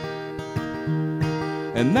least.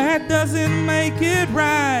 And that doesn't make it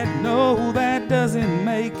right, no, that doesn't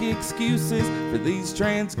make excuses for these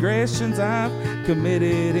transgressions I've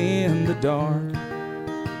committed in the dark.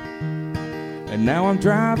 And now I'm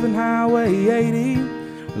driving Highway 80,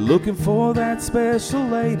 looking for that special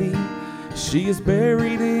lady. She is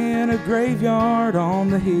buried in a graveyard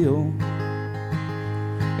on the hill.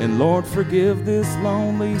 And Lord, forgive this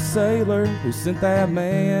lonely sailor who sent that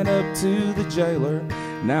man up to the jailer.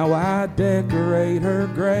 Now I decorate her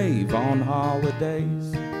grave on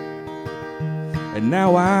holidays. And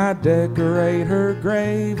now I decorate her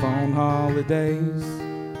grave on holidays.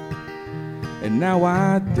 And now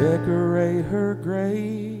I decorate her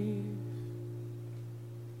grave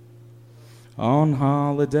on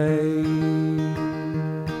holidays.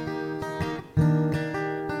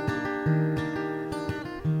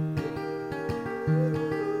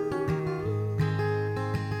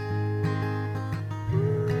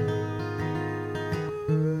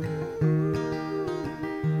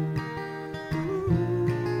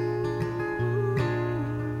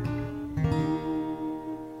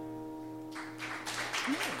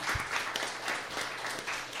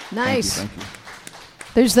 Nice. Thank you.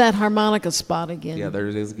 There's that harmonica spot again. Yeah, there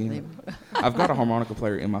it is again. I've got a harmonica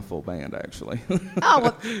player in my full band, actually. Oh,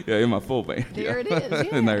 well, yeah, in my full band. there it is. Yeah.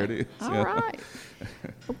 And there it is. All yeah. right.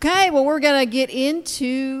 Okay, well, we're going to get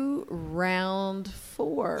into round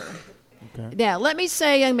 4. Okay. Now, let me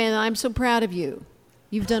say, young man, I'm so proud of you.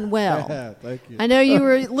 You've done well. Thank you. I know you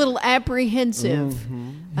were a little apprehensive.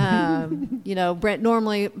 Mm-hmm. You know, Brent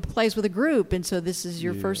normally plays with a group, and so this is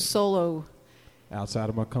your first solo. Outside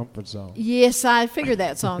of my comfort zone. Yes, I figured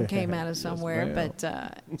that song came out of Yes, somewhere, ma'am.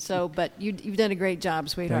 but you've done a great job,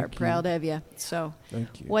 sweetheart. Thank you. Proud of you. So,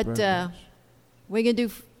 Thank you. what very much. are you gonna do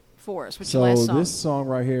for us? What's So your last song? this song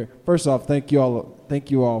right here. First off, thank you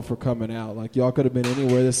all for coming out. Like y'all could have been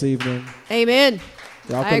anywhere this evening. Amen.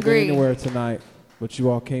 Y'all I could have agree. been anywhere tonight, but you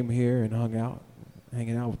all came here and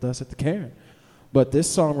hanging out with us at the Cairn. But this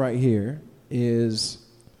song right here is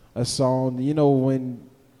a song. You know when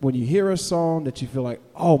you hear a song that you feel like,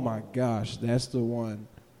 oh my gosh, that's the one.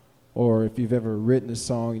 Or if you've ever written a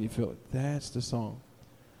song and you feel like, that's the song.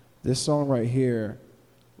 This song right here,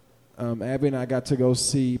 Abby and I got to go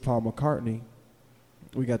see Paul McCartney.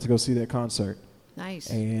 We got to go see that concert. Nice.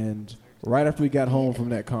 And right after we got home from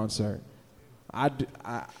that concert,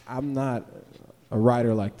 I'm not a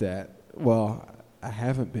writer like that. Well, I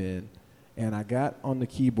haven't been. And I got on the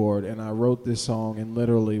keyboard and I wrote this song in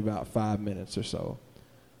literally about 5 minutes or so.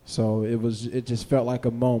 So it just felt like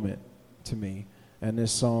a moment to me. And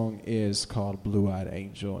this song is called Blue Eyed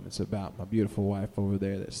Angel, and it's about my beautiful wife over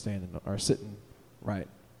there that's sitting right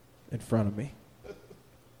in front of me.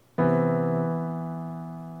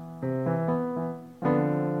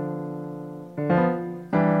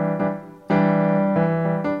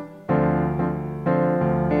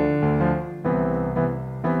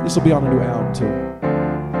 This will be on the new album too.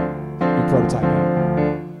 New prototype album.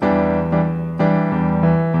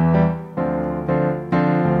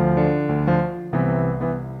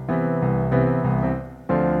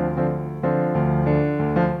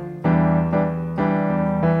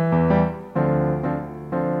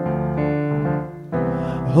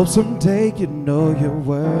 I hope someday you know your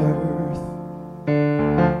worth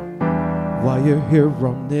while you're here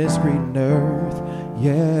on this green earth,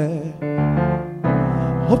 yeah.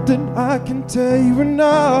 Hope that I can tell you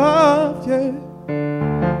enough, yeah.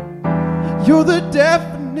 You're the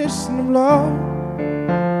definition of love.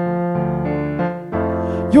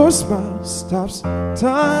 Your smile stops time.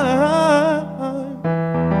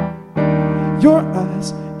 Your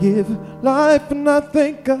eyes give life, and I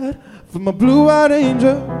thank God for my blue-eyed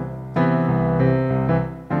angel.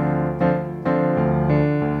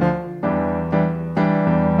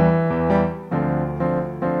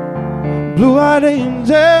 Blue-eyed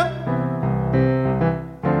angel,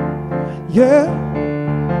 yeah.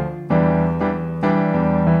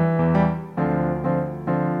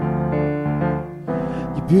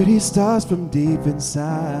 Your beauty starts from deep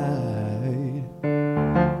inside.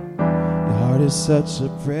 Your heart is such a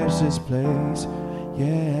precious place,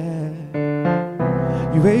 yeah.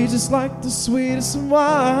 You age just like the sweetest of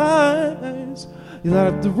wines. You light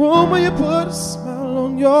up the room when you put a smile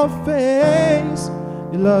on your face.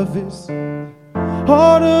 Your love is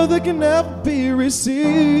harder than can ever be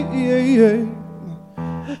received.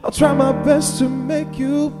 I'll try my best to make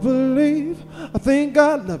you believe. I think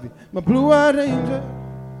I love you, my blue-eyed angel.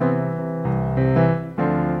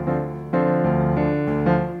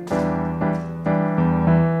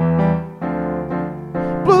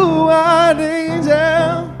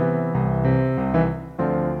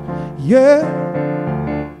 Yeah.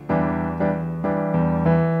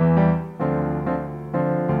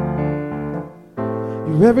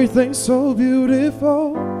 You're everything so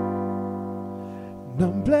beautiful, and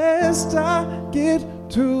I'm blessed I get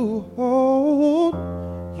to hold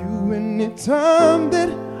you anytime that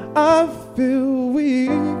I feel weak.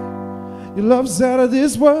 Your love's out of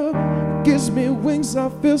this world, it gives me wings, I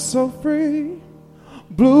feel so free.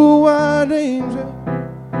 Blue-eyed angel,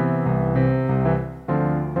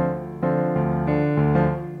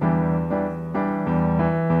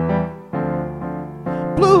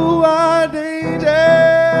 blue-eyed angel,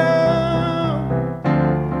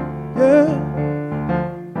 yeah.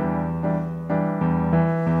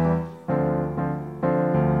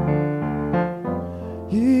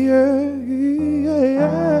 Yeah, yeah,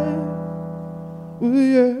 yeah. Ooh,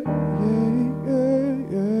 yeah, yeah, yeah,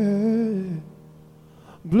 yeah.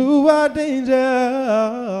 Blue-eyed angel.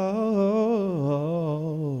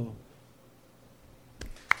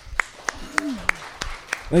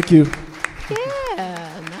 Thank you.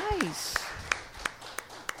 Yeah, nice.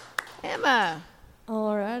 Emma.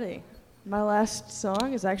 Alrighty. My last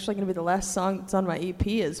song is actually going to be the last song that's on my EP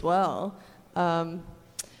as well.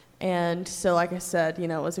 And so, like I said, you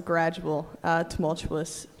know, it was a gradual,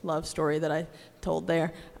 tumultuous love story that I told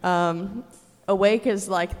there. Awake is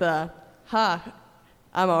like the, ha,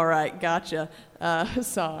 I'm all right, gotcha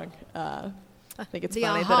song. I think it's The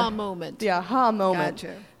funny. aha moment. The aha moment.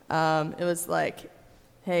 Gotcha. It was like,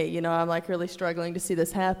 hey, you know, I'm like really struggling to see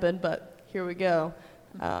this happen, but here we go.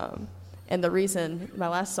 And the reason my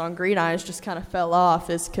last song, Green Eyes, just kind of fell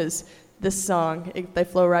off is because this song, they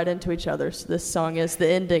flow right into each other. So this song is the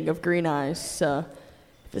ending of Green Eyes. So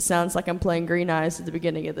if it sounds like I'm playing Green Eyes at the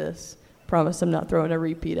beginning of this, promise I'm not throwing a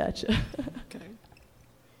repeat at you. Okay.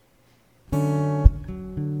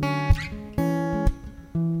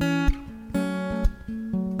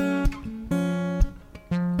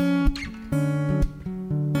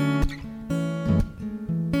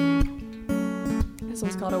 This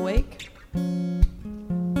one's called Awake.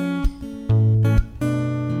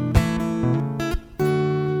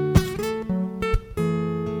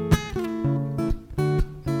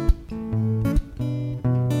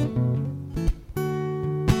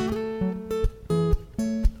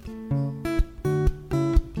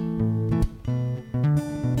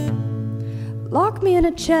 Lock me in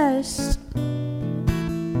a chest,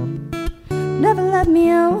 never let me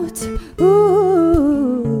out.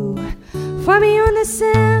 Ooh, find me on the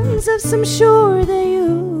sands of some shore that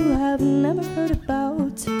you have never heard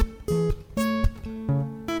about.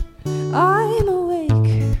 I'm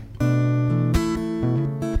awake,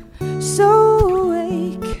 so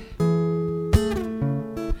awake.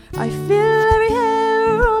 I feel every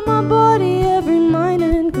hair on my body, every minor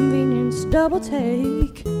inconvenience double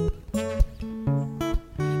take.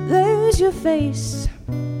 There's your face,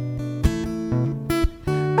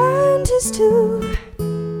 and his too.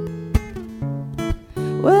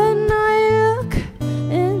 When I look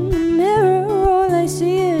in the mirror, all I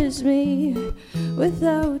see is me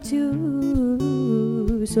without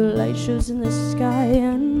you. So light shows in the sky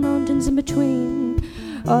and mountains in between.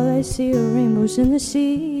 All I see are rainbows in the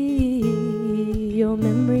sea. Your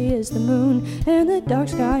memory is the moon and the dark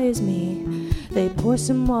sky is me. They pour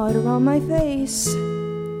some water on my face.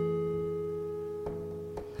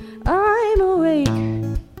 I'm awake,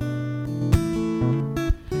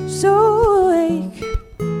 so awake.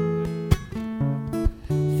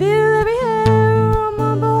 Feel every hair on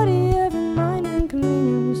my body, every mind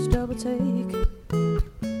inconvenience double take.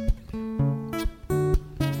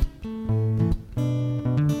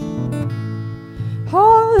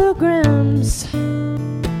 Holograms,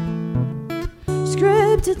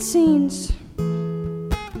 scripted scenes.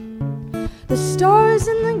 The stars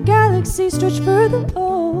in the galaxy stretch further,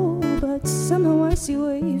 oh, but somehow I see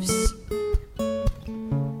waves.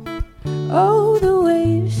 Oh, the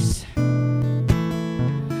waves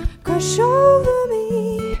crash over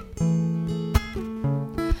me,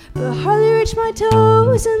 but hardly reach my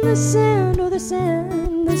toes in the sand, oh, the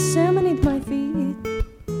sand beneath my feet.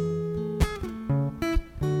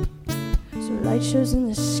 So light shows in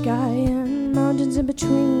the sky and mountains in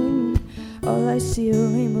between. All I see are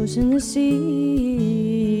rainbows in the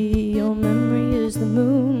sea. Your memory is the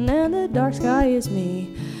moon and the dark sky is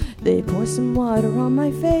me. They pour some water on my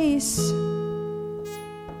face.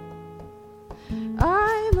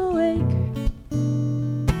 I'm awake,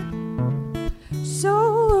 so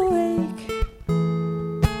awake.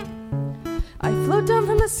 I float down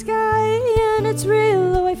from the sky and it's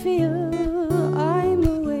real, though I feel I'm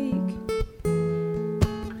awake.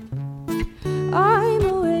 I'm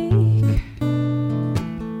awake,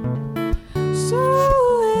 so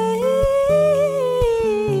awake.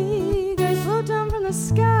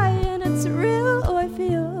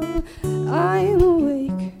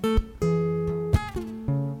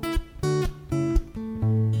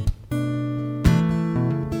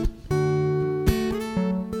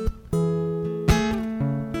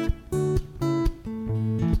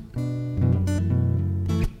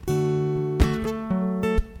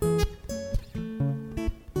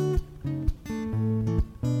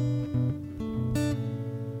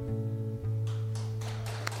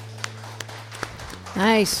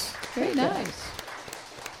 Nice. Very nice.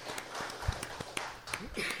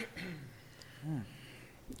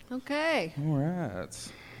 Okay. All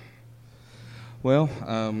right. Well,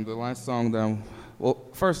 the last song that well,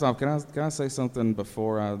 first off, can I say something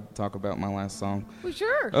before I talk about my last song? Well,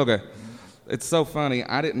 sure. Okay. It's so funny.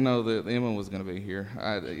 I didn't know that Emma was going to be here.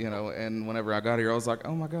 And whenever I got here, I was like,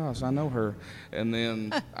 oh my gosh, I know her. And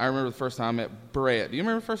then I remember the first time I met Brett. Do you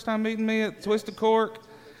remember the first time meeting me at Twisted Cork?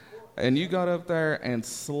 And you got up there and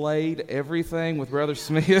slayed everything with Brother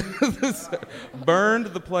Smith. Burned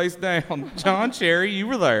the place down. John Cherry, you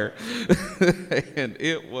were there. And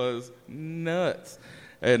it was nuts.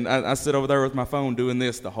 And I sit over there with my phone doing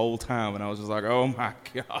this the whole time, and I was just like, oh, my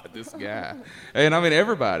God, this guy. And, I mean,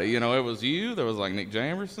 everybody. It was you. There was, like, Nick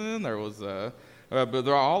Jamerson. There was but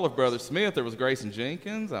they're all of Brother Smith. There was Grayson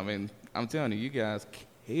Jenkins. I mean, I'm telling you, you guys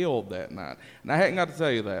killed that night. And I hadn't got to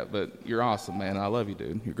tell you that, but you're awesome, man. I love you,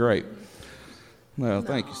 dude. You're great. Well,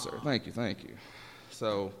 thank you, sir. Thank you.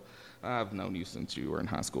 So I've known you since you were in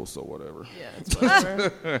high school, so whatever. Yeah, it's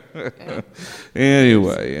whatever.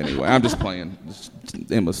 Anyway, I'm just playing.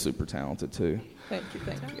 Emma's super talented, too. Thank you.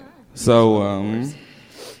 So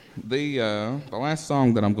the last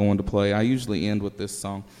song that I'm going to play, I usually end with this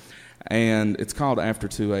song, and it's called After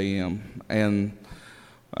 2 a.m. And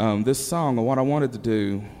this song, what I wanted to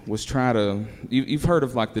do was try to, you've heard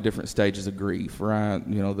of like the different stages of grief, right?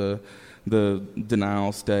 The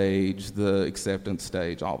denial stage, the acceptance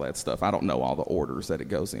stage, all that stuff. I don't know all the orders that it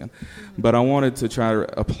goes in. But I wanted to try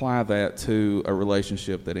to apply that to a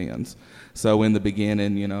relationship that ends. So in the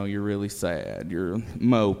beginning, you're really sad, you're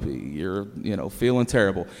mopey, you're, feeling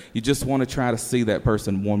terrible. You just want to try to see that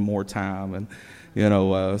person one more time. And,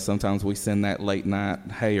 sometimes we send that late night,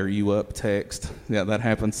 hey, are you up text. Yeah, that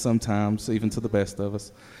happens sometimes, even to the best of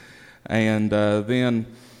us. And then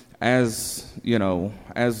as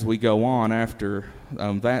we go on after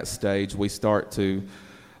that stage, we start to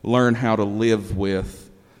learn how to live with,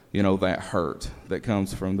 that hurt that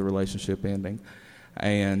comes from the relationship ending.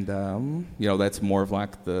 And, that's more of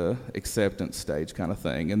like the acceptance stage kind of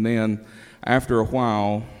thing. And then after a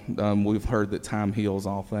while, we've heard that time heals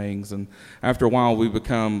all things. And after a while, we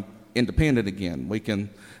become independent again. We can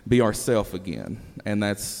be ourselves again. And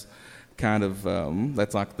that's kind of,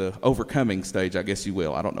 that's like the overcoming stage, I guess you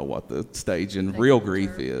will. I don't know what the stage in real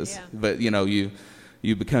grief is. Yeah. But,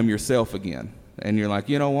 you become yourself again. And you're like,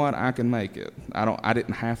 you know what? I can make it. I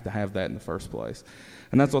didn't have to have that in the first place.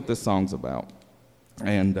 And that's what this song's about.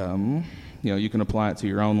 And, you can apply it to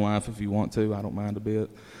your own life if you want to. I don't mind a bit.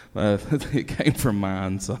 It came from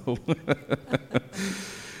mine, so,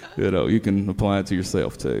 you can apply it to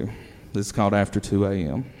yourself, too. This is called After 2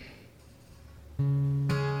 a.m.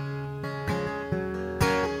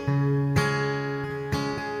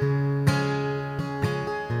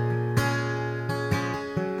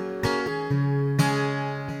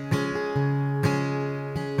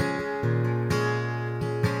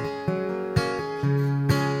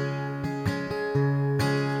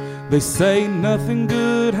 They say nothing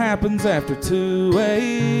good happens after 2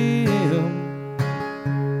 a.m.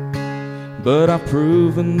 But I've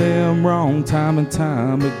proven them wrong time and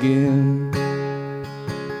time again.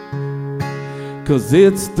 'Cause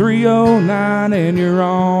it's 3:09 and you're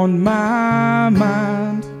on my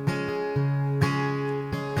mind.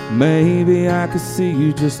 Maybe I could see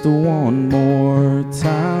you just one more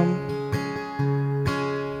time.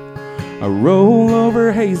 I roll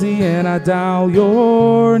over hazy and I dial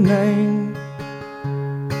your name.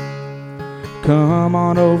 Come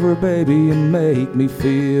on over, baby, and make me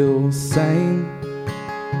feel sane.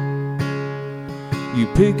 You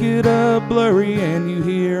pick it up blurry and you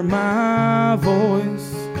hear my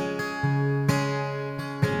voice.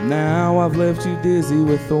 Now I've left you dizzy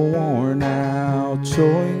with a worn out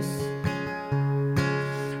choice.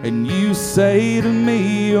 And you say to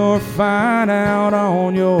me you're fine out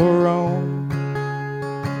on your own.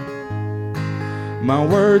 My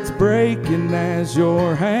words breaking as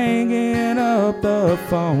you're hanging up the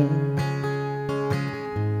phone.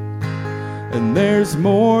 And there's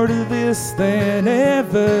more to this than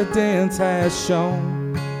evidence has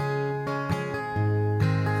shown.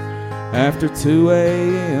 After 2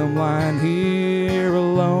 a.m. lying here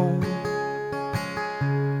alone.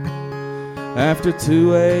 After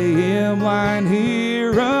 2 a.m. lying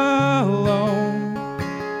here alone.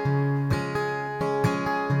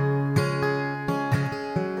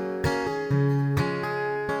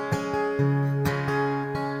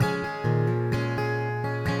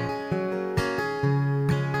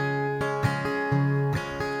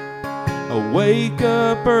 I wake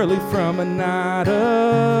up early from a night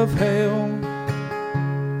of hell.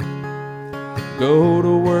 go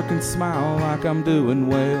to work and smile like I'm doing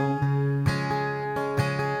well.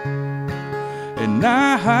 And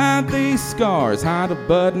I hide these scars, hide a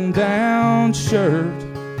button-down shirt.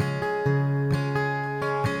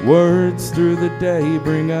 Words through the day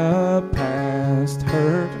bring up past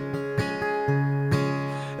hurt.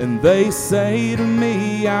 And they say to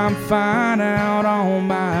me I'm fine out on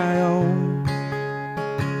my own.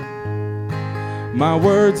 My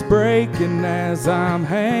words breaking as I'm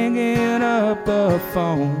hanging up the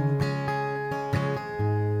phone.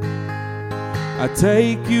 I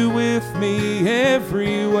take you with me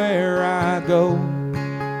everywhere I go.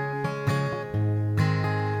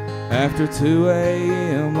 After 2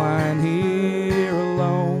 a.m. lying here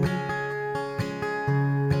alone.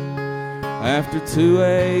 After 2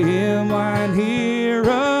 a.m. lying here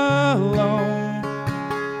alone.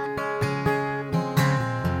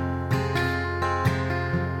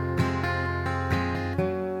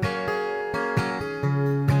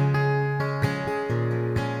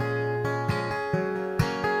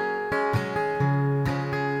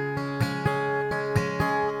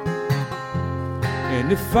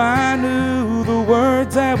 And if I knew the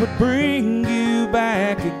words that would bring you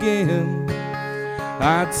back again,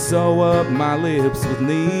 I'd sew up my lips with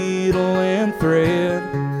needle and thread.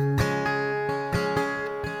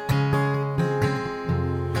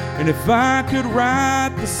 And if I could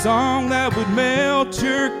write the song that would melt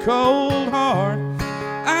your cold heart,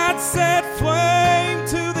 I'd set flame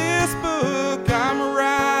to this book I'm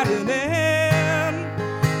writing in.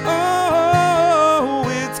 Oh,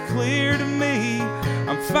 it's clear to me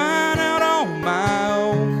I'm fine out on my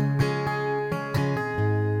own.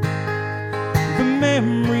 The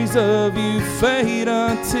memories of you fade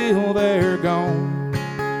until they're gone.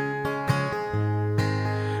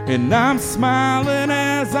 And I'm smiling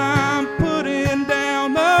as I'm putting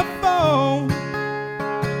down the phone.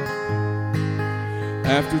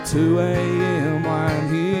 After 2 a.m. lying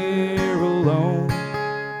here alone.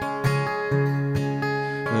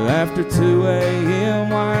 After 2 a.m.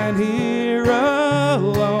 lying here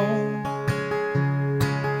alone.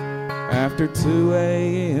 After 2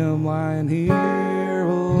 a.m. lying here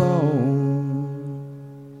alone.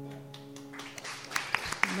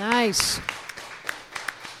 Nice.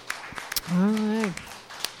 All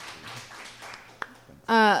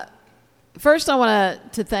right. First, I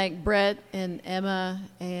want to thank Brett and Emma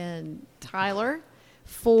and Tyler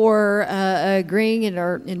for agreeing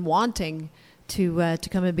and wanting to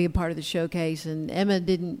come and be a part of the showcase. And Emma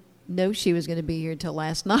didn't know she was going to be here until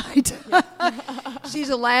last night. She's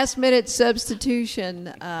a last-minute substitution.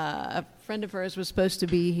 A friend of hers was supposed to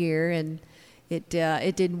be here, and it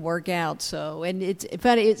didn't work out. So, and it's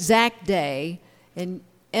funny. It's Zach Day and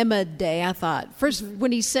Emma Day. I thought first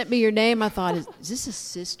when he sent me your name, I thought, is this a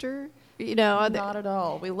sister? You know, not at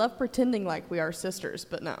all. We love pretending like we are sisters,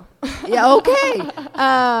 but no. Yeah, okay.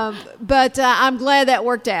 But I'm glad that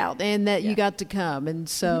worked out and that you got to come. And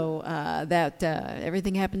so that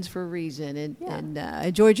everything happens for a reason. And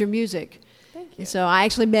enjoyed your music. Thank you. And so I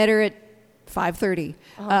actually met her at 5:30.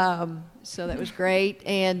 So that was great.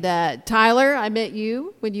 And Tyler, I met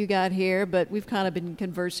you when you got here, but we've kind of been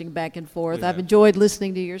conversing back and forth. I've enjoyed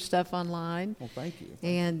listening to your stuff online. Well, thank you.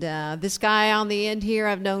 And this guy on the end here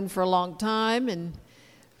I've known for a long time and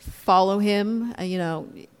follow him. You know,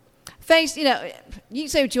 you can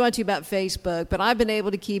say what you want to about Facebook, but I've been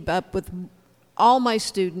able to keep up with all my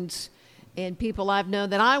students and people I've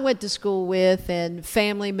known that I went to school with and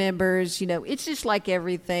family members. You know, it's just like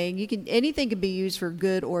everything. Anything can be used for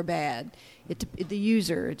good or bad. It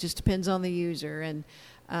just depends on the user. And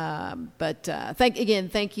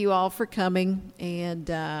thank you all for coming, and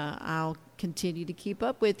I'll continue to keep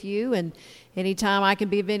up with you. And anytime I can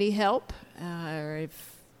be of any help, or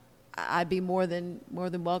if I'd be more than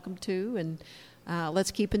welcome to. And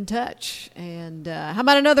let's keep in touch. And how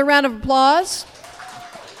about another round of applause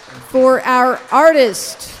for our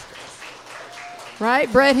artist,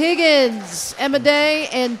 right? Brett Higgins, Emma Day,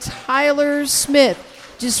 and Tyler Smith.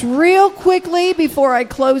 Just real quickly before I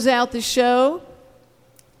close out the show.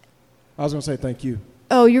 I was going to say thank you.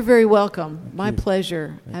 Oh, you're very welcome. My you.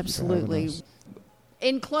 pleasure. Thank Absolutely. you for having us.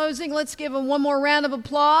 In closing, let's give them one more round of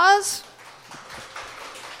applause.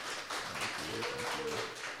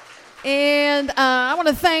 And I want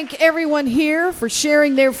to thank everyone here for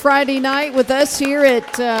sharing their Friday night with us here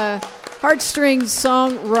at Heartstrings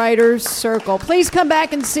Songwriters Circle. Please come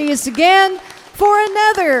back and see us again for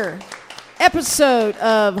another episode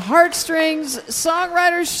of Heartstrings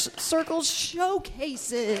Songwriters Circle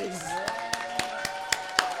Showcases.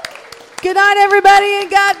 Good night, everybody, and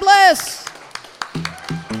God bless.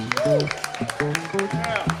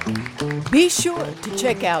 Be sure to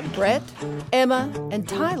check out Brett, Emma, and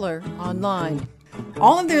Tyler online.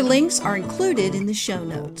 All of their links are included in the show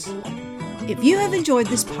notes. If you have enjoyed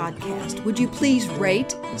this podcast, would you please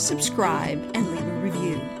rate, subscribe, and leave a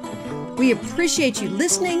review? We appreciate you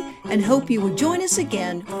listening and hope you will join us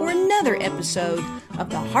again for another episode of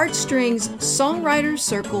the Heartstrings Songwriters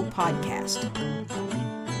Circle podcast.